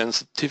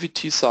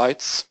 hypersensitivity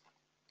sites.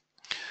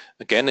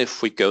 Again,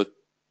 if we go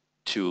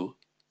to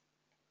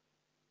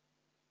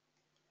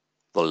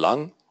the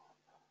lung,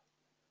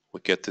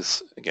 we get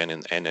this again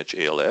in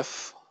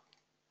NHALF.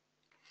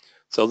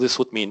 So this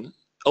would mean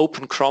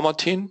open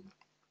chromatin,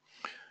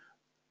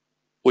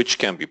 which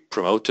can be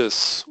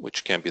promoters,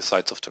 which can be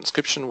sites of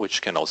transcription,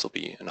 which can also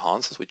be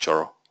enhancers, which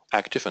are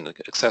active and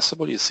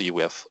accessible. You see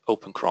we have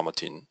open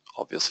chromatin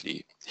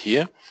obviously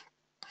here.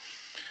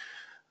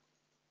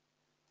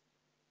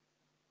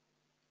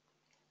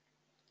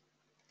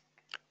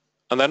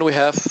 And then we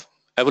have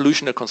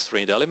evolutionary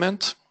constrained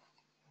element.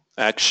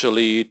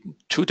 Actually,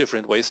 two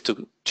different ways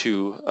to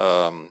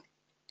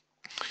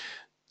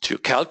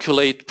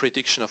calculate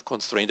prediction of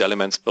constrained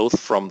elements, both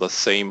from the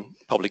same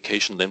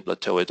publication, Lim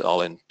Plateau et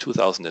al. In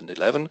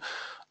 2011.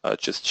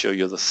 Just show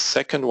you the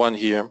second one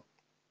here.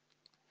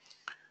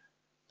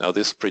 Now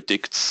this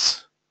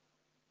predicts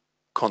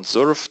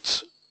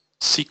conserved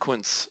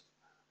sequence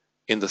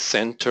in the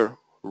center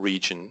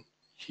region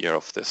here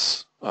of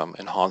this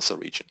enhancer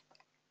region.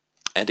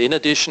 And in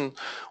addition,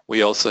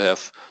 we also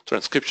have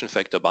transcription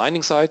factor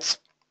binding sites,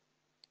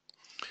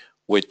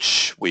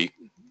 which we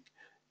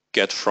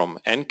get from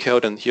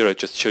ENCODE. And here I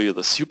just show you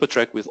the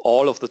supertrack with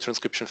all of the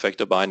transcription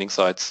factor binding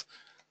sites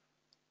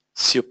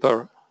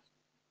superimposed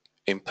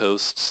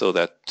so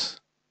that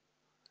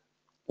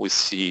we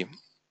see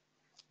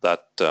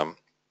that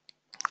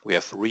we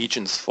have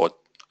regions for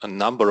a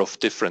number of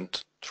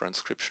different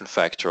transcription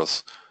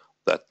factors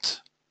that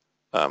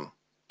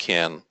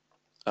can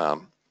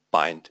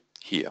bind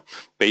here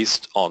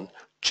based on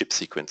chip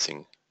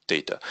sequencing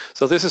data.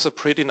 So this is a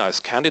pretty nice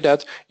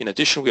candidate. In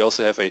addition, we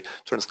also have a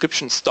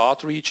transcription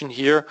start region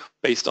here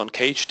based on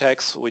cage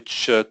tags,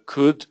 which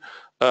could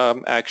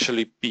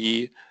actually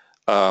be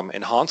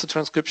enhancer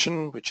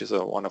transcription, which is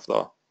one of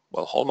the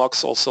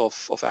hallmarks also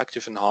of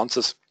active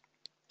enhancers.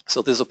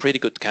 So this is a pretty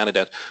good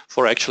candidate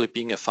for actually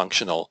being a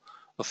functional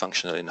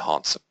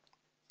enhancer.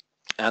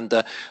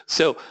 And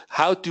so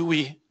how do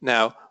we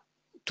now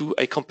do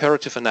a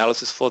comparative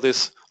analysis for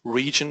this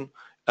region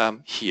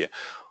here?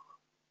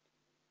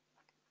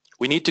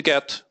 We need to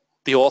get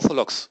the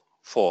orthologs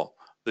for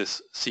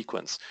this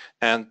sequence,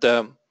 and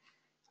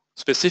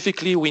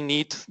specifically we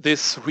need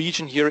this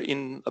region here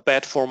in a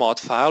bed format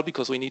file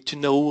because we need to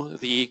know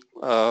the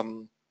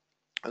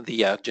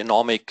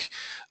genomic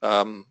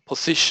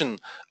position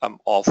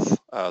of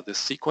this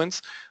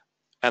sequence.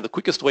 And the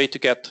quickest way to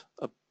get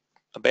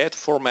a bed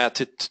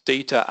formatted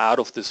data out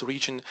of this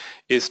region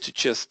is to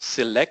just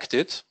select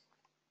it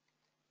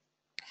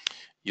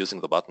using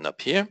the button up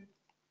here.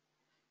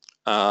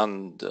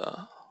 And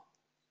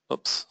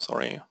oops,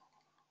 sorry, I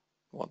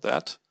want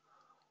that.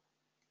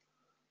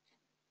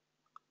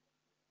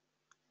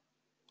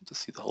 To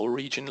see the whole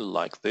region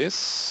like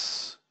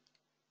this.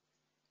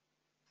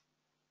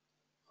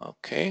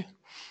 Okay,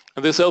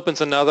 and this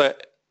opens another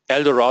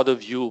Eldorado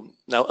view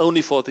now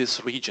only for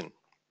this region.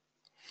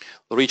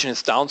 The region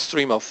is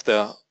downstream of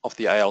the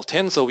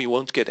IL-10, so we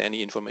won't get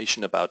any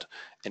information about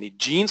any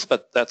genes,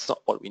 but that's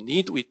not what we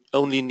need. We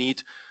only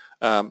need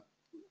a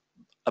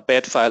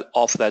bed file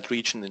of that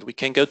region, and we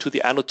can go to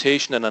the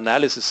annotation and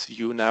analysis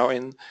view now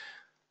in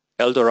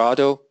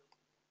Eldorado,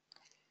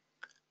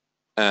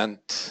 and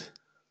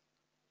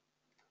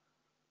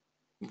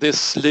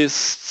this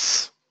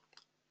lists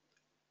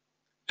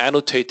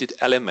annotated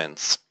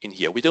elements in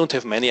here. We don't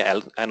have many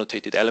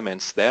annotated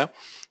elements there,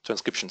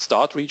 transcription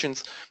start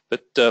regions,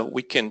 but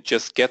we can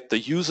just get the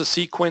user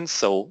sequence,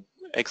 so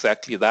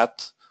exactly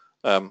that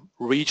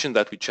region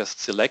that we just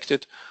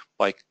selected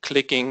by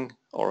clicking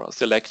or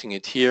selecting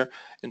it here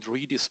and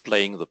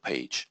redisplaying the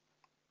page.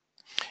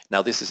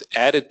 Now this is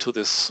added to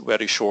this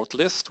very short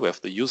list. We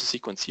have the user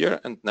sequence here,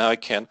 and now I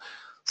can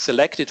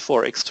select it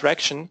for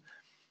extraction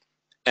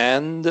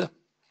and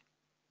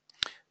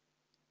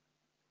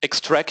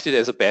extract it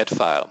as a bed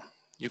file.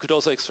 You could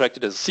also extract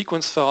it as a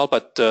sequence file,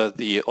 but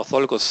the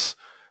orthologous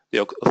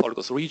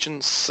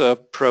regions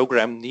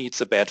program needs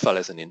a bed file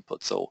as an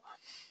input. So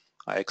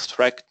I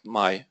extract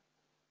my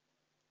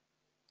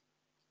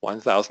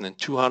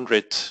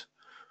 1200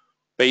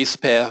 base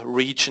pair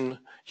region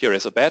here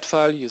as a bed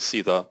file. You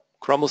see the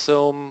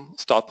chromosome,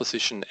 start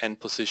position, end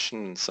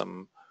position,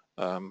 some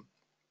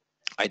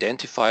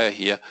identifier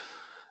here,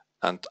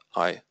 and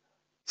I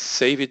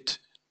save it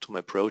to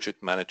my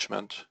project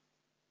management.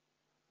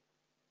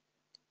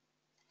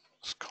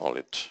 Let's call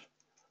it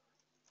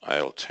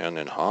IL-10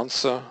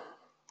 enhancer.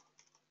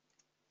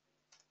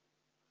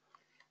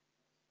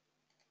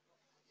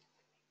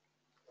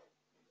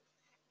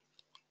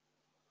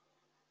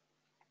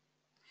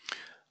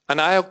 And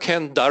I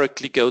can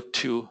directly go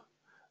to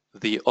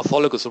the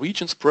orthologous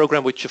regions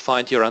program, which you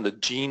find here under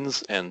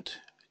genes and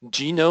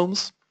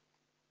genomes.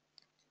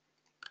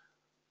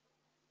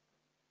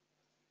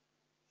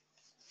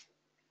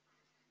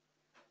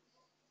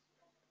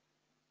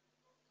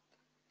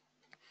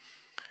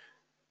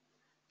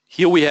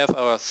 Here we have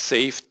our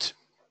saved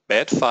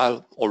bed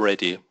file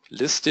already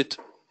listed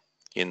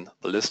in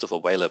the list of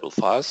available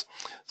files.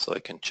 So I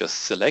can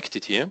just select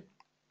it here.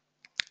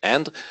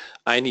 And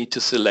I need to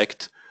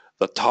select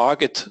the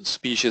target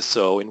species.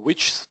 So in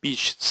which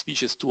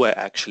species do I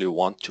actually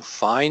want to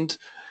find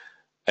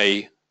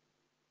a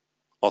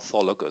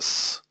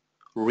orthologous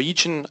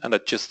region? And I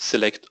just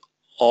select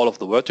all of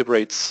the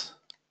vertebrates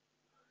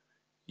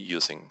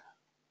using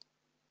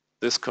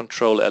this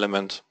control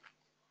element.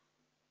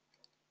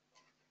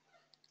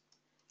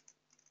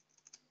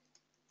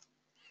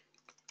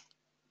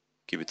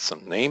 Give it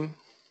some name,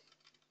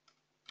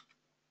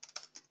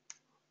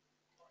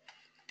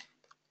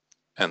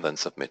 and then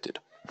submit it.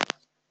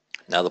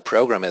 Now the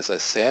program, as I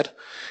said,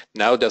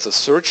 now does a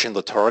search in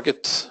the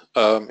target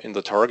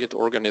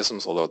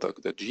organisms, or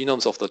the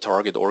genomes of the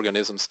target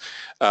organisms,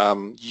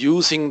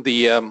 using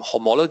the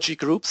homology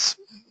groups.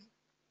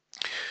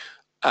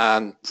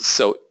 And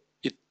so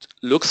it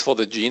looks for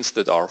the genes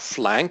that are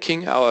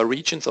flanking our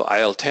region, so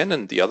IL-10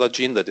 and the other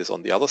gene that is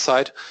on the other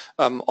side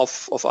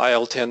of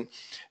IL-10,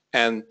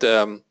 and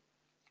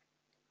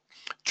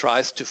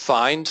tries to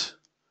find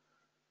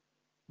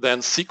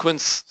then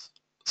sequence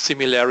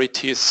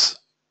similarities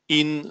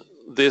in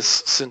this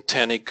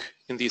synthetic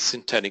in these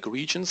syntenic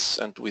regions,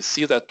 and we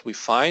see that we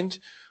find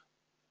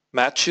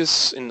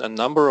matches in a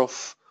number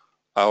of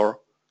our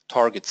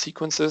target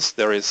sequences.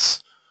 There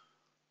is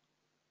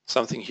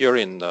something here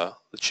in the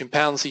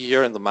chimpanzee,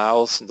 here in the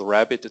mouse, in the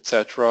rabbit,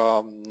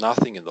 etc.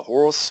 Nothing in the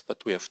horse,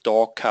 but we have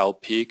dog, cow,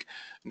 pig,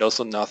 and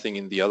also nothing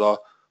in the other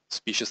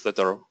species that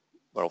are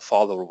well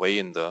farther away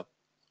in the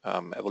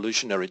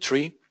evolutionary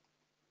tree.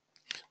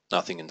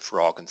 Nothing in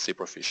frog and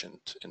zebrafish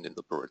and in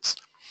the birds.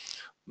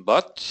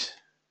 But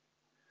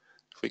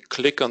if we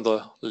click on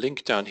the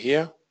link down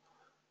here,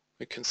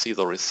 we can see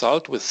the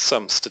result with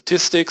some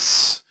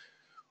statistics.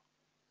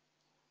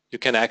 You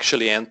can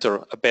actually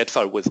enter a bed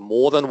file with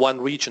more than one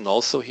region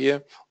also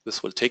here.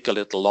 This will take a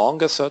little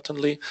longer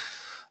certainly.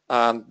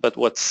 But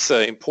what's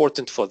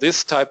important for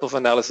this type of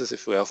analysis,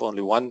 if we have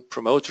only one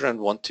promoter and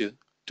want to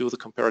do the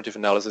comparative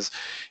analysis,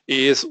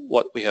 is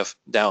what we have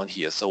down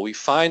here. So we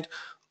find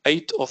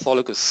 8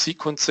 orthologous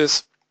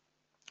sequences.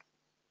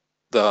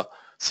 The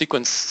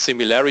sequence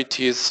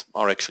similarities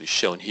are actually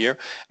shown here,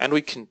 and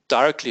we can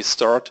directly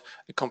start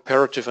a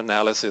comparative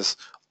analysis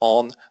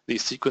on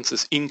these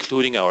sequences,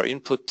 including our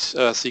input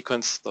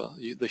sequence,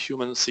 the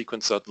human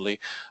sequence certainly,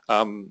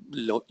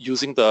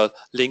 using the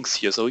links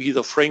here, so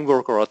either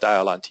framework or a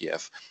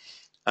dial-NTF.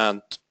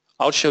 And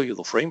I'll show you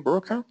the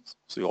frameworker.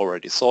 So you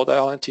already saw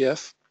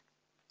dial-NTF.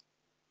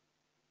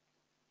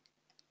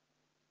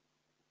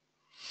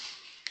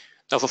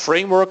 Now for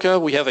frameworker,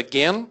 we have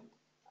again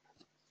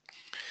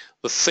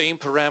the same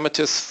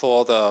parameters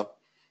for the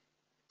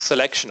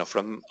selection of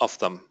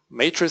the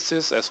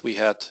matrices as we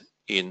had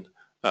in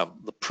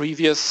the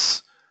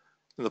previous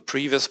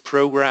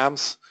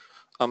programs.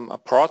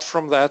 Apart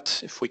from that,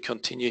 if we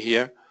continue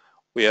here,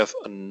 we have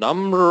a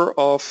number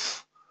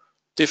of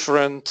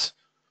different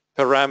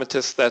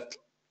parameters that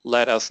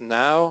let us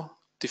now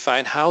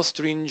define how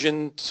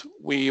stringent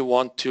we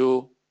want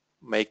to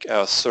make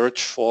a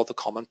search for the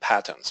common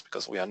patterns,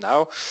 because we are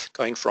now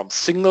going from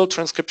single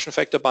transcription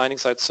factor binding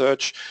site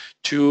search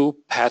to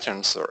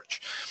pattern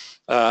search.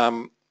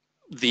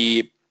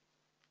 The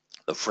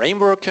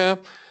frameworker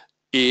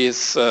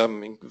is,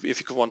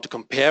 if you want to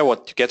compare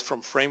what you get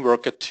from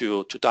frameworker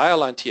to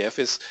dial-NTF,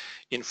 is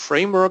in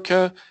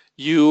frameworker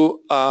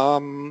you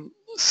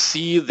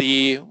see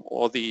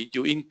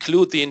you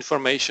include the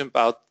information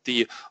about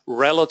the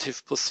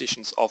relative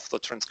positions of the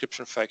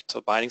transcription factor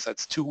binding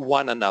sites to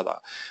one another,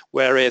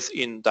 whereas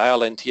in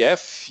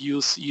dial-NTF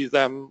you see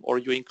them, or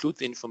you include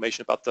the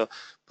information about the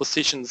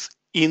positions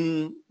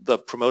in the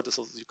promoters,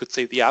 so you could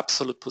say the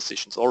absolute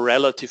positions, or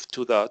relative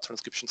to the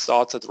transcription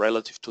start site,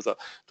 relative to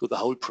the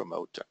whole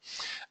promoter.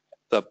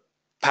 The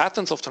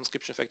patterns of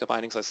transcription factor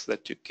binding sites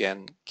that you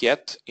can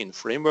get in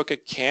frameworker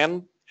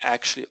can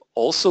actually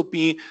also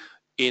be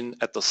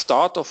at the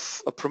start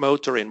of a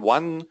promoter in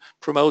one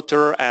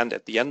promoter and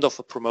at the end of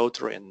a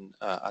promoter in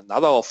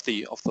another of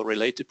the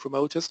related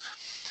promoters,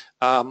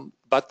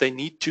 but they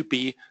need to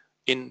be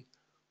in,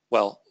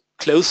 well,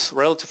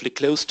 relatively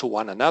close to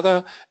one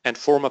another and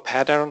form a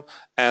pattern,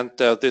 and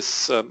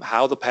this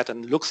how the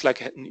pattern looks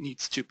like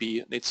needs to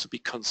be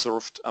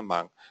conserved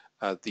among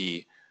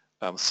the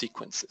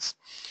sequences.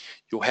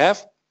 You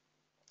have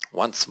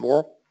once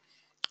more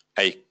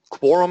a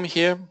quorum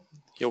here.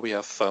 Here we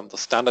have the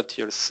standard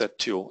here is set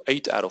to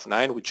 8 out of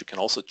 9, which you can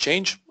also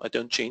change. I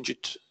don't change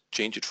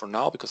it for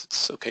now because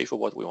it's okay for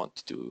what we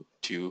want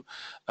to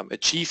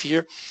achieve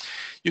here.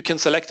 You can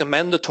select a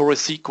mandatory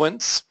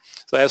sequence.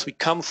 So as we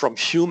come from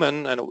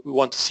human and we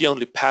want to see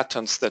only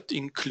patterns that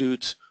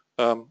include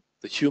the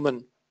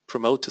human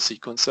promoter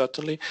sequence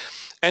certainly,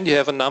 and you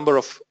have a number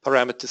of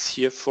parameters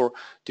here for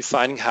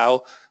defining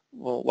how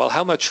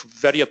much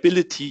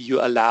variability you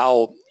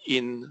allow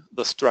in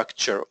the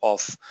structure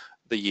of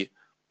the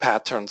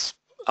patterns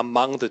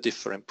among the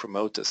different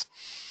promoters.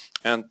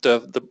 And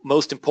the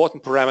most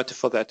important parameter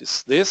for that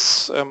is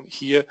this.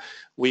 Here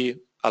we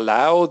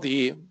allow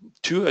the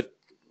two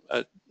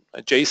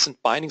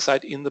adjacent binding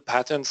site in the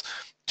patterns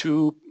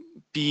to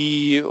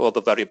be, or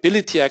the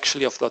variability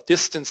actually of the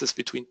distances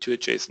between two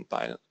adjacent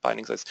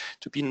binding sites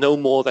to be no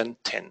more than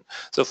 10.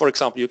 So for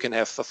example, you can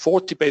have a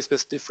 40 base pair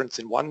difference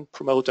in one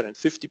promoter and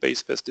 50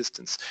 base pair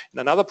distance in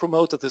another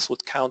promoter. This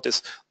would count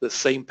as the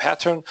same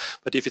pattern,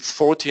 but if it's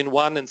 40 in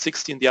one and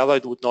 60 in the other,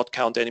 it would not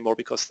count anymore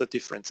because the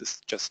difference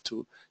is just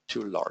too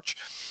large.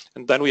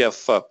 And then we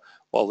have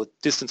the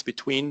distance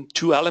between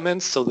two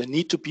elements, so they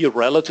need to be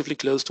relatively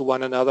close to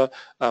one another,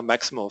 a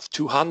maximum of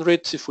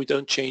 200 if we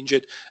don't change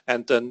it,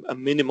 and then a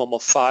minimum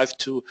of 5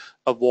 to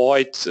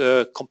avoid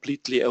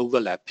completely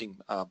overlapping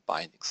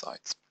binding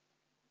sites.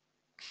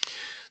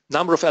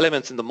 Number of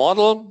elements in the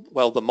model.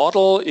 Well, the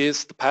model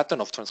is the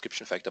pattern of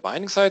transcription factor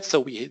binding sites, so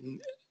we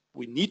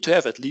need to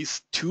have at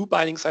least 2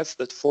 binding sites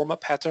that form a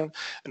pattern,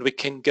 and we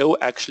can go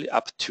actually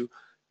up to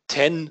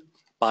 10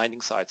 binding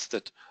sites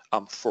that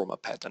form a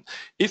pattern.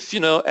 If you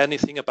know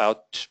anything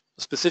about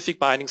a specific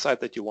binding site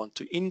that you want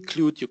to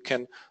include, you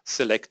can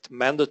select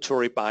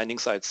mandatory binding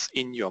sites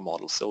in your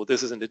model. So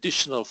this is an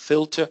additional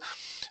filter,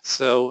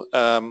 so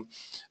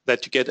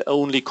that you get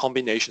only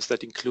combinations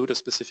that include a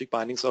specific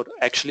binding site,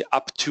 actually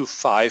up to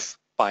 5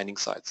 binding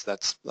sites.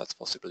 That's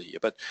possible here.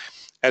 But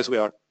as we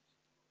are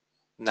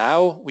now,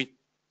 we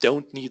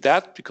don't need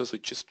that because we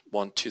just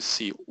want to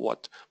see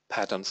what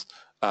patterns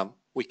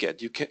we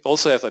get. You can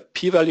also have a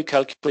p-value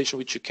calculation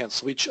which you can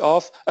switch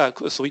off,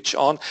 switch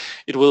on.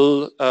 It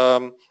will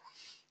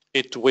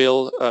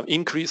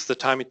increase the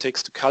time it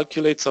takes to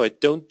calculate, so I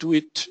don't do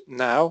it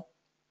now,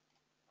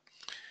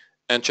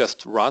 and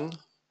just run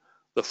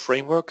the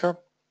frameworker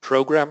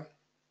program,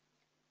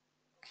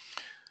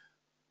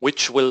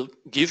 which will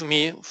give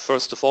me,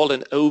 first of all,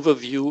 an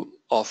overview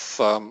of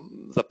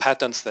the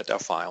patterns that are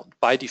found.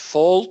 By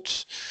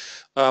default,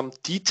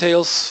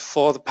 details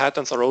for the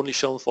patterns are only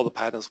shown for the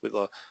patterns with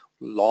the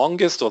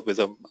longest or with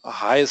the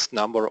highest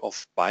number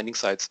of binding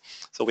sites.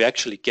 So we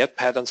actually get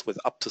patterns with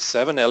up to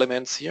 7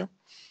 elements here.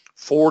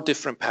 4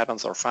 different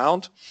patterns are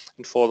found,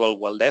 and for the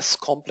less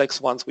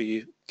complex ones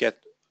we get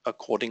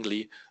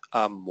accordingly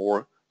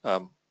more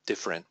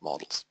different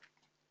models.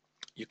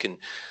 You can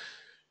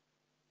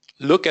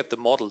look at the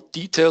model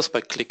details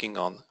by clicking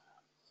on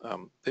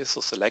this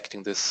or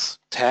selecting this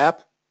tab.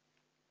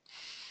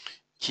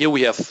 Here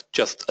we have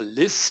just a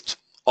list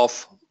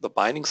of the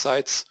binding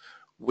sites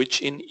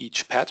which in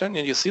each pattern,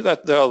 and you see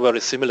that they are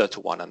very similar to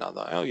one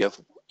another. You have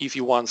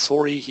EV1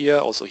 SORI here,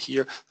 also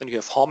here, then you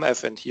have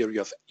HOMF, and here you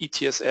have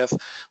ETSF,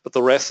 but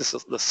the rest is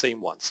the same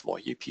ones, more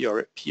here,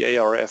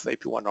 PARF,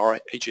 AP1R,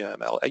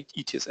 AGML,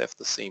 ETSF,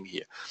 the same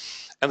here.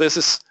 And this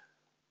is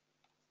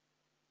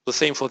the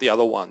same for the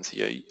other ones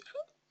here.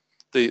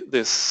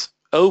 This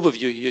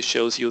overview here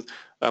shows you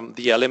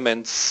the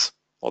elements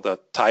or the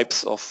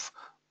types of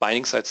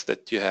binding sites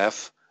that you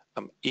have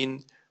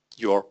in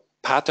your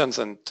patterns,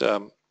 and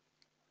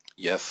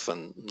you have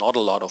not a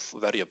lot of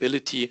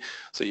variability.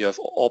 So you have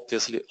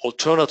obviously,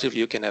 alternatively,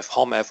 you can have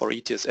HOMF or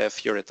ETSF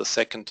here at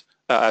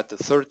the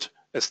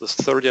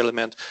third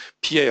element,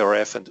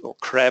 PARF or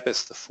CRAB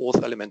as the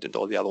 4th element, and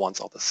all the other ones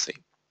are the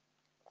same.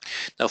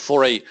 Now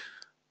for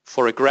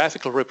a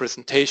graphical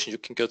representation, you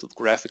can go to the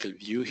graphical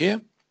view here.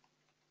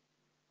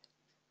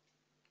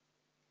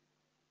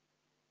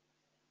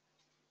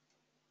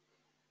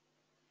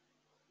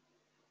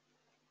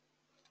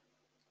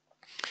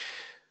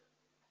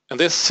 And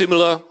this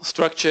similar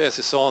structure as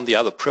you saw on the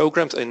other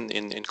programs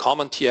in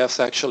common TFs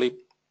actually.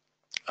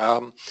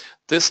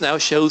 This now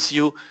shows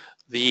you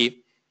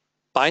the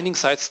binding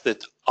sites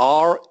that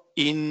are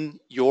in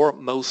your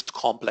most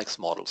complex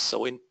models.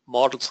 So in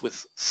models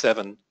with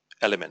 7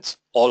 elements,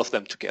 all of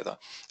them together.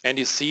 And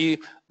you see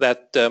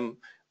that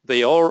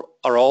they are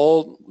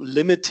all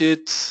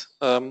limited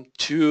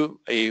to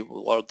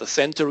the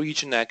center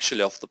region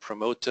actually of the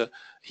promoter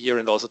here,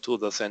 and also to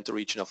the center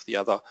region of the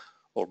other,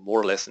 or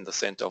more or less in the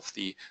center of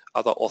the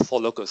other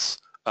orthologous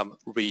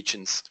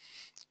regions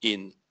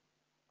in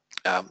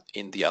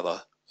the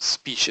other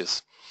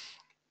species.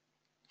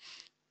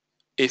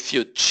 If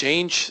you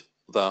change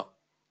the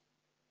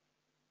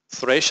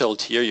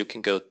threshold here, you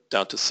can go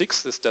down to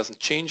 6. This doesn't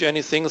change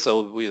anything,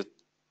 so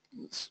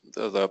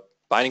the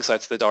binding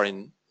sites that are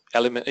in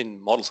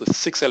models with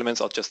 6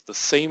 elements are just the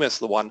same as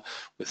the one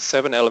with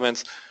 7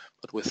 elements,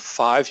 but with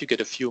 5 you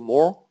get a few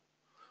more,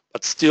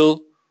 but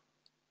still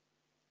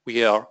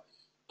we are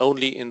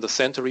only in the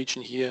center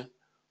region here.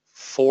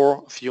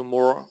 4, a few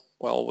more,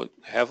 well, we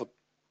have a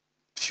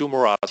few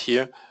more out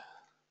here.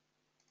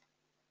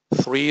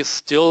 3 is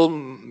still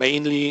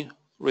mainly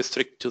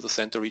restricted to the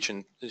center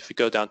region. If we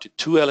go down to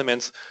 2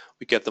 elements,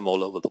 we get them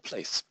all over the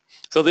place.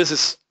 So this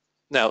is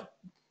now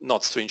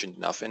not stringent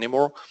enough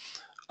anymore,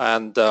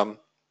 and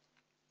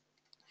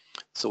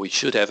so we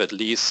should have at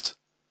least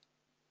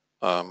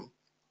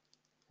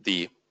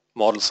the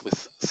models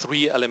with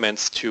 3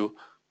 elements to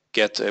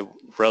get a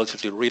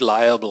relatively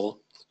reliable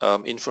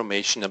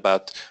information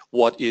about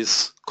what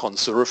is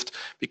conserved,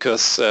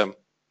 because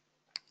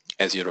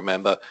as you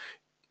remember,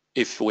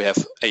 if we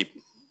have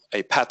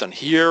a pattern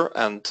here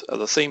and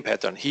the same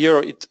pattern here,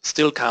 it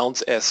still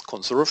counts as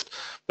conserved,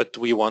 but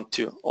we want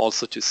to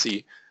also to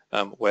see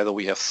whether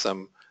we have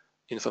some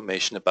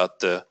information about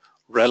the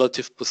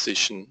relative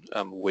position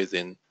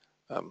within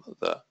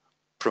the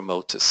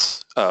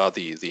promoters,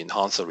 the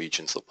enhancer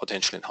regions, or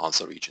potential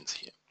enhancer regions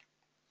here.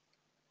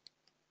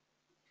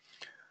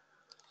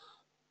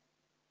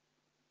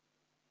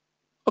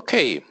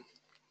 Okay,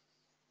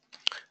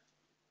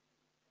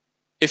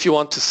 if you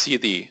want to see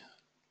the,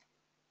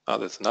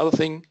 that's another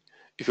thing,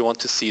 if you want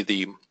to see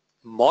the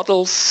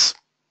models,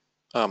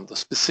 the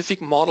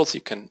specific models,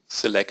 you can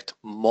select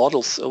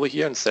models over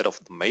here instead of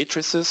the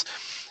matrices,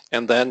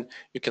 and then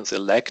you can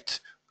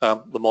select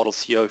the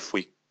models here. If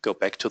we go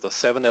back to the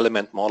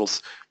 7-element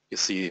models, you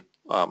see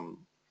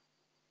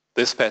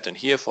this pattern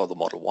here for the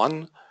model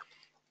 1,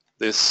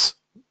 this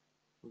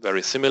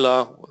very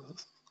similar,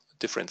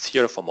 difference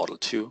here for model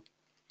 2,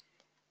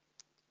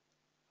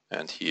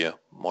 and here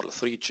model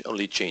 3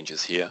 only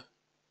changes here.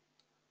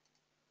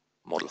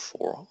 Model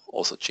 4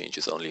 also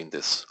changes only in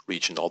this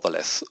region, or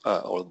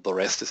the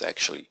rest is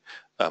actually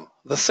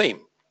the same.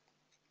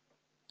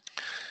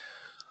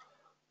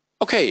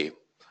 Okay,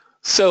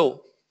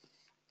 so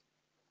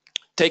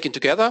taken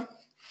together,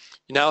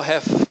 you now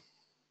have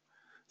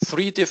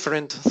three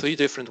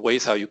different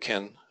ways how you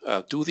can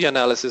do the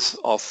analysis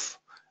of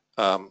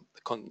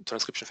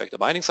transcription factor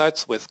binding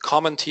sites. With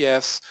common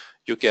TFs,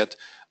 you get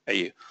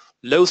a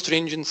low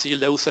stringency,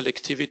 low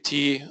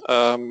selectivity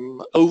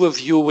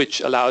overview,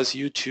 which allows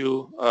you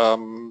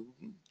to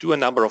do a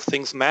number of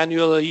things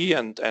manually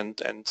and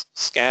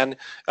scan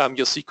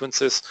your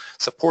sequences,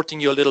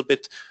 supporting you a little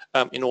bit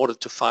in order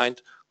to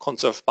find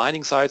conserved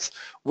binding sites.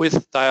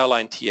 With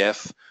dialign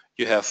TF,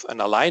 you have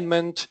an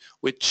alignment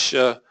which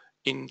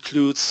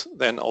includes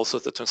then also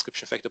the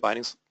transcription factor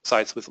binding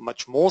sites with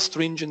much more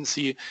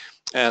stringency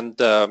and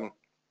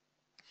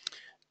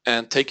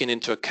taking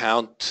into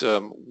account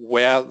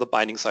where the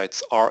binding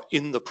sites are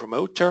in the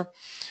promoter.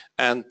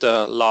 And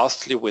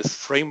lastly, with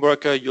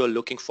Frameworker, you're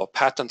looking for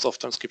patterns of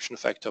transcription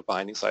factor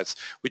binding sites,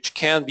 which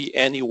can be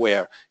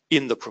anywhere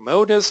in the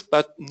promoters,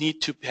 but need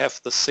to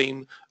have the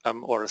same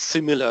or a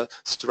similar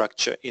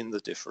structure in the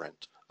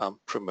different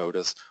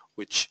promoters,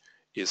 which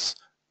is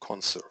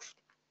conserved.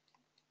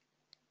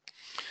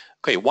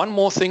 Okay, one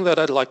more thing that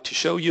I'd like to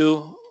show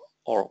you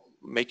or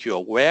make you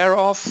aware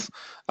of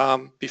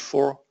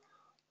before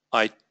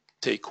I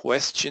take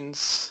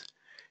questions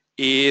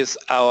is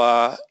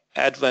our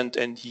Advent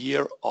and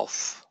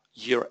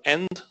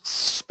year-end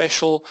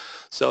special.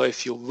 So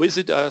if you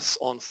visit us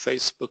on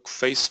Facebook,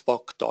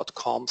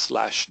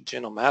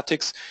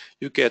 facebook.com/Genomatix,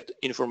 you get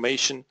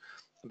information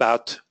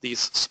about these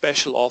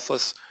special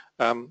offers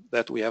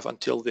that we have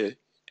until the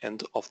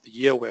end of the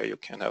year, where you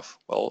can have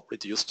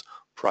reduced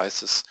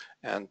prices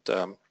and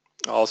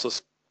also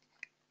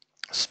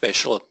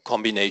special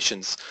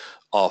combinations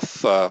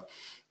of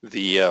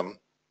the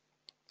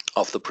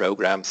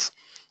programs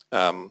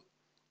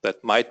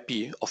that might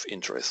be of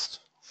interest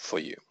for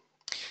you.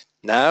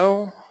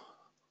 Now,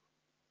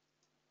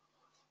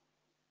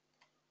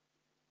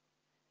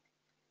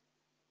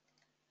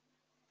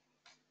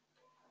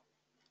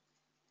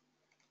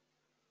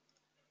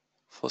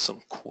 for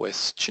some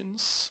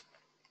questions.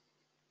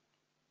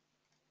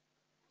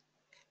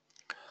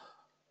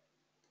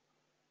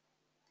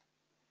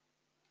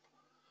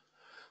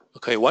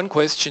 Okay, one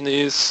question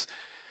is,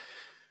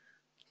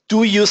 do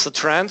we use the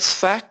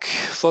TransFac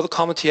for the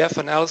common TF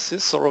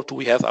analysis, or do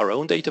we have our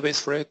own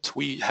database for it?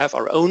 We have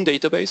our own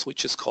database,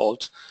 which is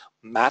called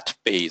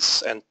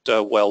MatBase, and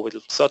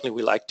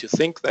we like to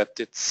think that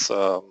it's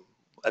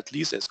at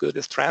least as good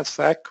as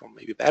TransFac, or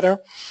maybe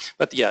better.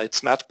 But yeah,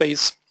 it's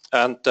MatBase,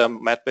 and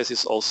MatBase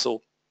is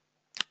also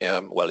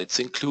it's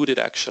included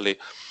actually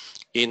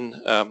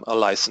in a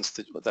license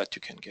that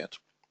you can get.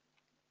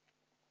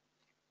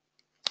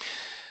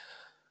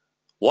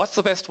 What's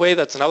the best way?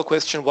 That's another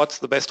question. What's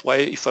the best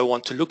way if I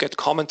want to look at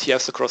common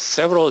TFs across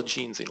several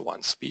genes in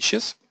one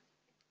species?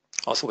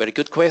 Also a very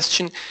good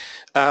question.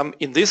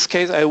 In this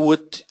case, I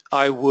would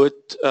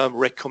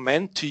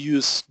recommend to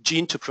use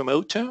gene to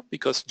promoter,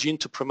 because gene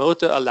to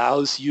promoter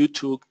allows you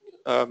to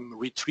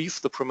retrieve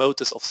the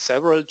promoters of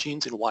several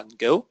genes in one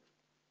go.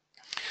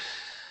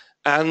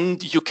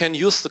 And you can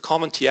use the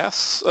common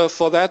TFs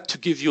for that to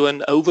give you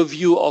an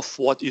overview of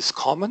what is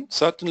common,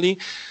 certainly.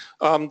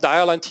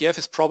 Dialign TF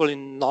is probably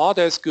not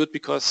as good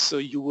because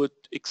you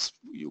wouldn't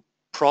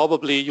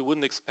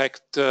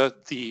expect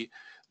the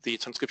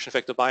transcription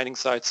factor binding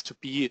sites to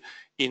be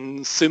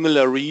in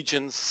similar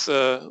regions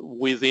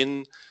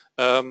within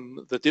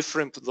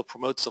the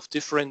promoters of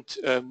different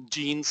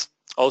genes.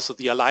 Also,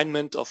 the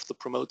alignment of the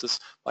promoters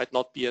might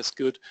not be as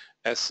good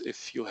as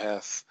if you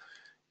have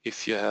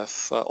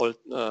all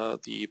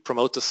the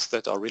promoters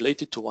that are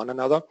related to one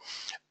another.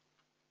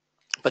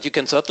 But you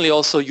can certainly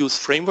also use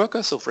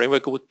Frameworker. So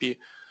Frameworker would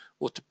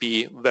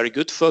be very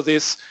good for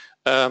this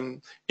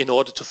in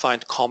order to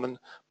find common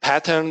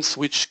patterns,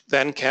 which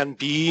then can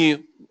be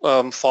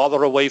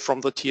farther away from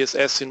the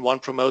TSS in one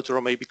promoter,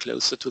 or maybe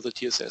closer to the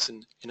TSS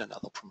in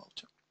another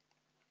promoter.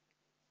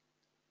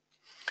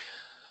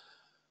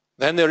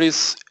 Then there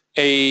is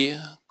a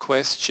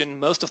question.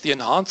 Most of the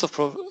enhancer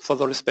for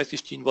the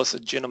respective gene was a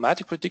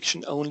genomatic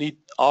prediction only.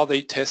 Are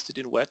they tested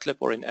in wet lab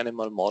or in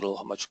animal model?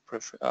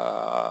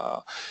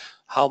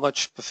 How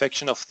much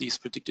perfection of these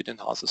predicted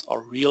enhancers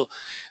are real?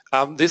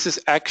 This is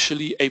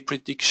actually a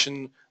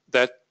prediction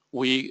that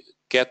we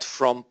get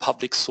from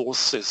public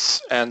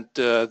sources, and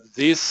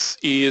this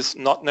is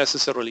not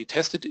necessarily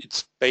tested.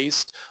 It's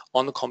based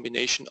on a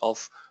combination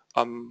of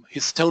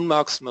histone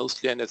marks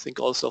mostly, and I think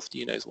also of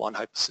DNase I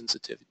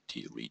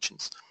hypersensitivity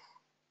regions.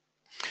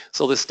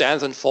 So this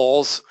stands and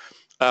falls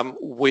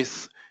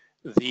with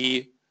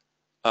the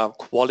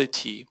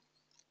quality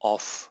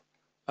of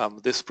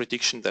this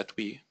prediction that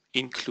we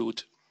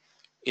include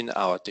in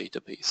our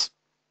database.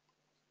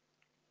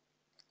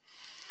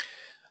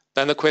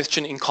 Then the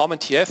question, in common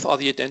TF, are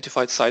the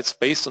identified sites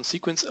based on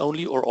sequence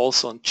only or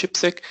also on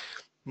ChIP-seq?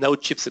 No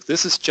ChIP-seq.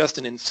 This is just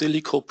an in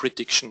silico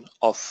prediction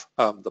of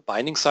the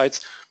binding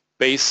sites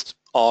based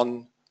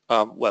on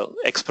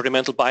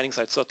experimental binding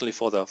sites, certainly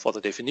for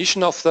the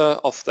definition of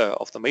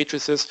the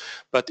matrices,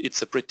 but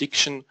it's a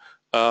prediction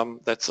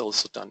that's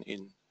also done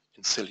in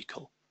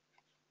silico.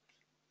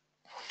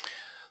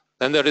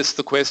 Then there is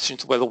the question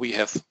whether we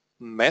have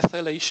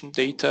methylation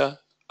data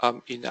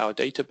in our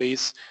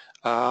database.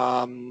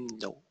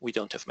 No, we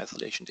don't have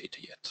methylation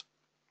data yet.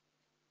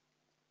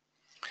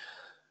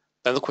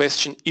 Then the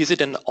question, is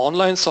it an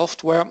online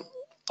software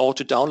or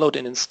to download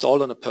and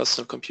install on a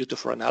personal computer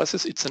for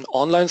analysis? It's an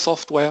online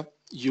software.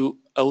 You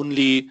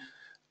only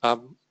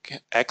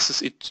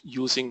access it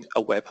using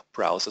a web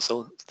browser,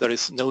 so there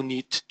is no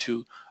need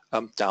to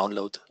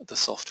download the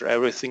software.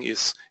 Everything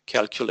is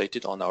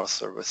calculated on our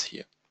servers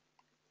here.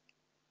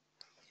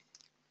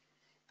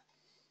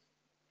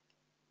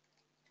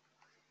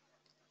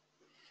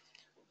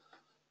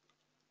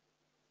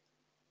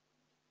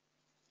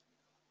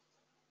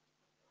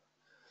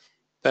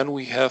 Then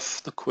we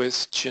have the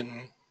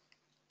question,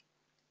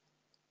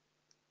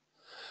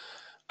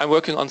 I'm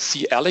working on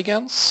C.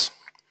 elegans,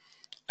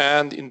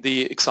 and in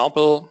the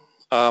example,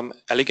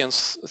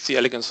 C.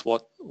 elegans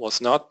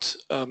was not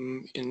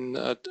in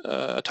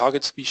a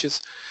target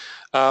species.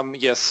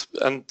 Yes,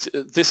 and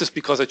this is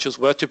because I chose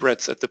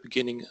vertebrates at the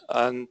beginning.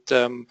 And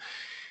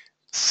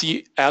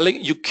C.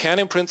 elegans, you can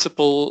in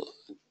principle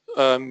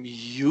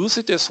use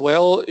it as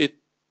well. It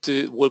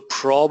will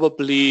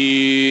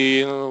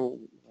probably,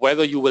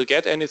 whether you will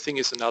get anything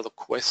is another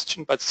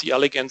question, but C.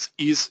 elegans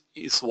is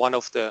one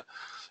of the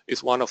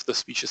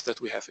species that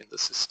we have in the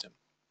system.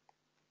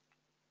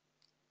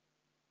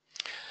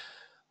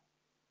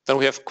 Then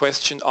we have a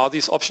question, are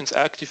these options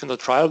active in the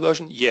trial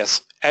version?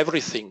 Yes,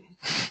 everything.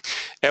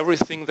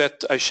 Everything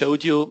that I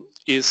showed you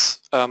is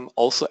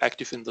also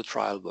active in the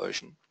trial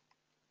version.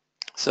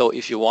 So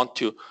if you want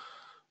to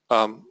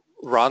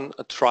run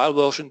a trial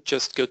version,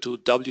 just go to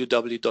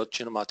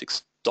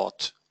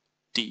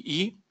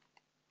www.genomatix.de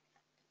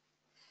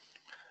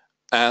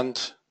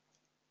and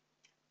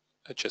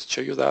I just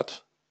show you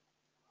that.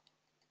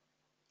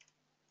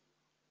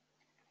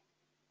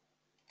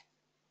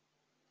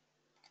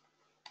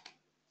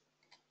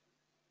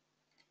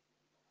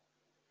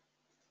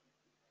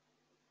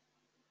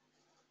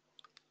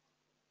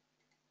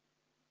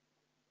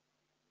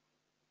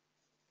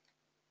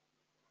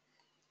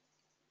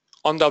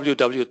 On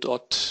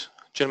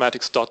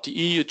www.genomatix.de,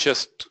 you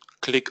just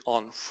click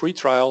on free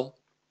trial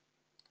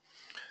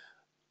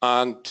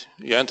and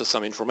you enter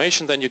some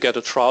information, then you get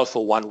a trial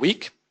for 1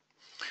 week.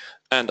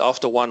 And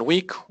after 1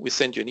 week, we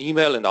send you an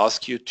email and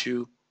ask you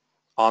to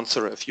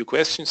answer a few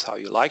questions, how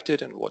you liked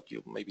it and what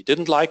you maybe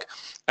didn't like.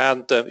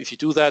 And if you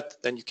do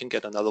that, then you can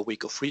get another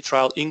week of free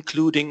trial,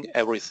 including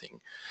everything.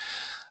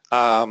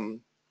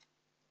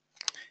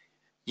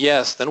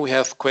 Yes, then we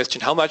have a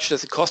question, how much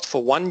does it cost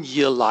for 1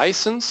 year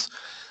license?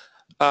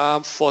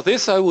 For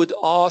this, I would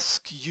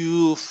ask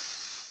you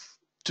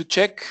to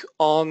check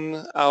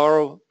on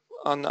our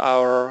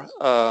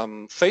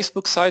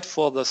Facebook site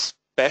for the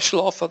special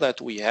offer that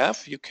we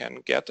have. You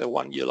can get a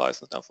 1 year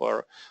license now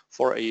for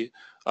a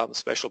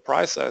special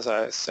price. As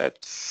I said,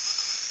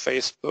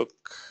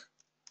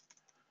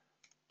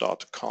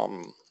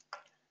 facebook.com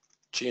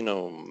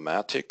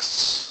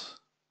Genomatix.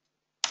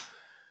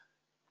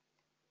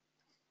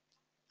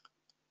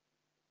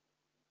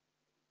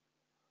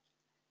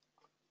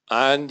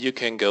 And you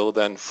can go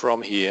then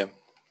from here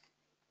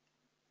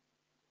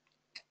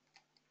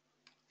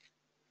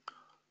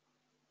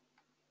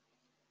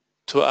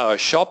to our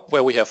shop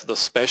where we have the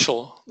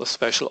special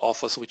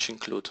offers, which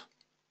include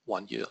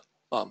 1 year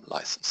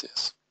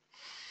licenses.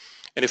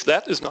 And if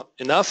that is not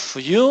enough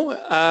for you,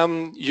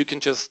 you can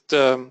just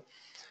send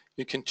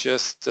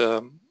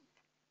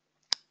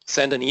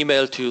an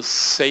email to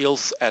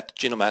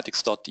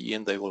sales@genomatix.de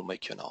and they will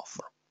make you an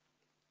offer.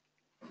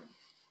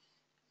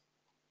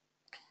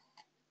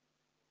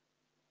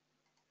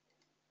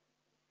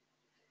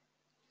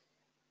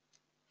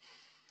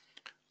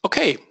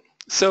 Okay,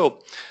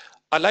 so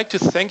I'd like to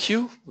thank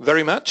you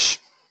very much.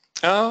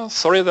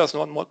 Sorry, there's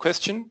one more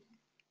question.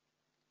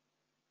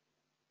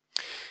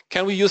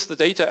 Can we use the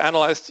data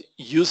analyzed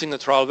using the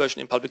trial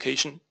version in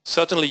publication?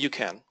 Certainly you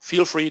can.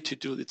 Feel free to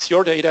do it. It's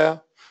your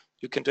data.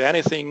 You can do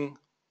anything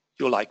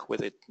you like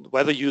with it,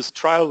 whether you use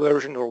trial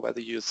version or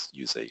whether you use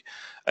you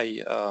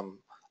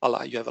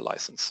have a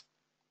license.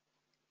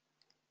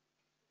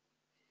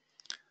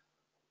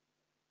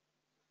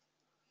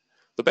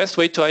 The best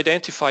way to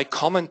identify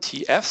common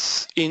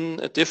TFs in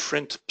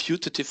different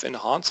putative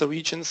enhancer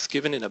regions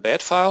given in a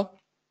bed file.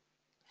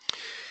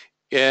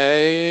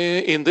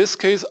 In this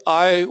case,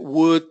 I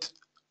would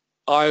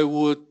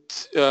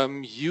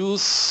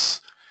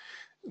use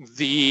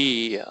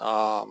the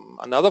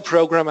another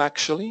program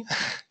actually,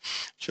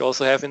 which you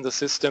also have in the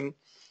system.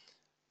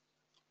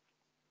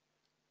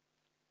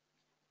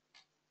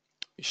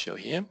 We show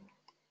here.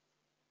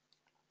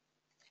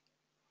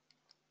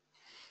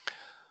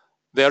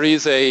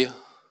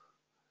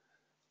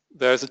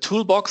 There's a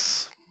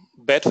toolbox,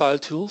 bed file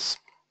tools,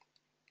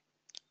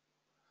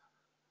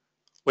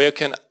 where you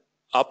can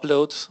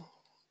upload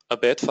a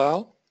bed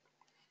file,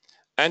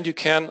 and you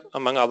can,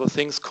 among other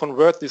things,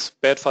 convert this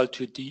bed file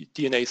to a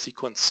DNA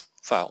sequence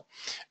file.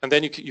 And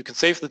then you can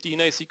save the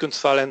DNA sequence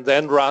file and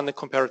then run a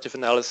comparative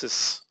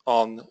analysis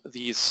on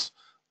these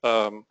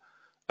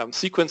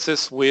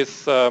sequences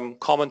with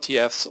common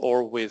TFs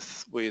or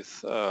with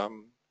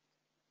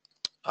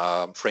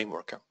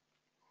framework.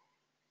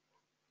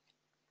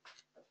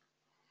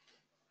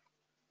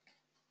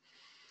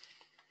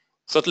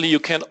 Certainly you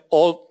can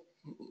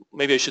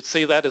maybe I should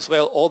say that as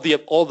well, all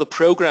the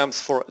programs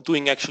for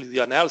doing actually the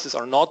analysis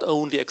are not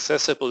only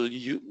accessible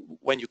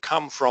when you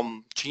come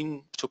from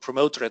gene to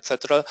promoter,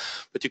 etc.,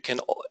 but you can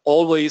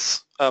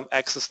always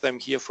access them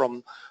here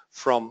from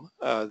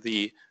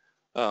the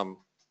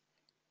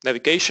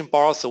navigation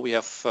bar. So we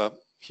have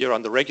here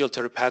on the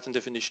regulatory pattern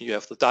definition, you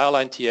have the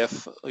dialine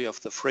TF, you have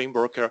the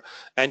frameworker,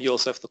 and you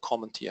also have the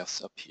common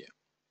TFs up here.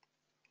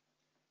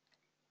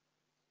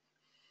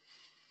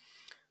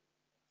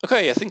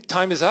 Okay, I think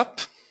time is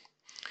up.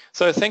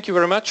 So thank you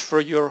very much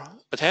for your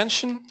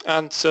attention,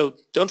 and so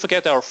don't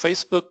forget our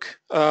Facebook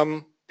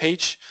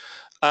page,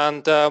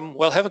 and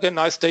well, have a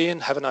nice day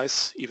and have a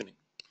nice evening.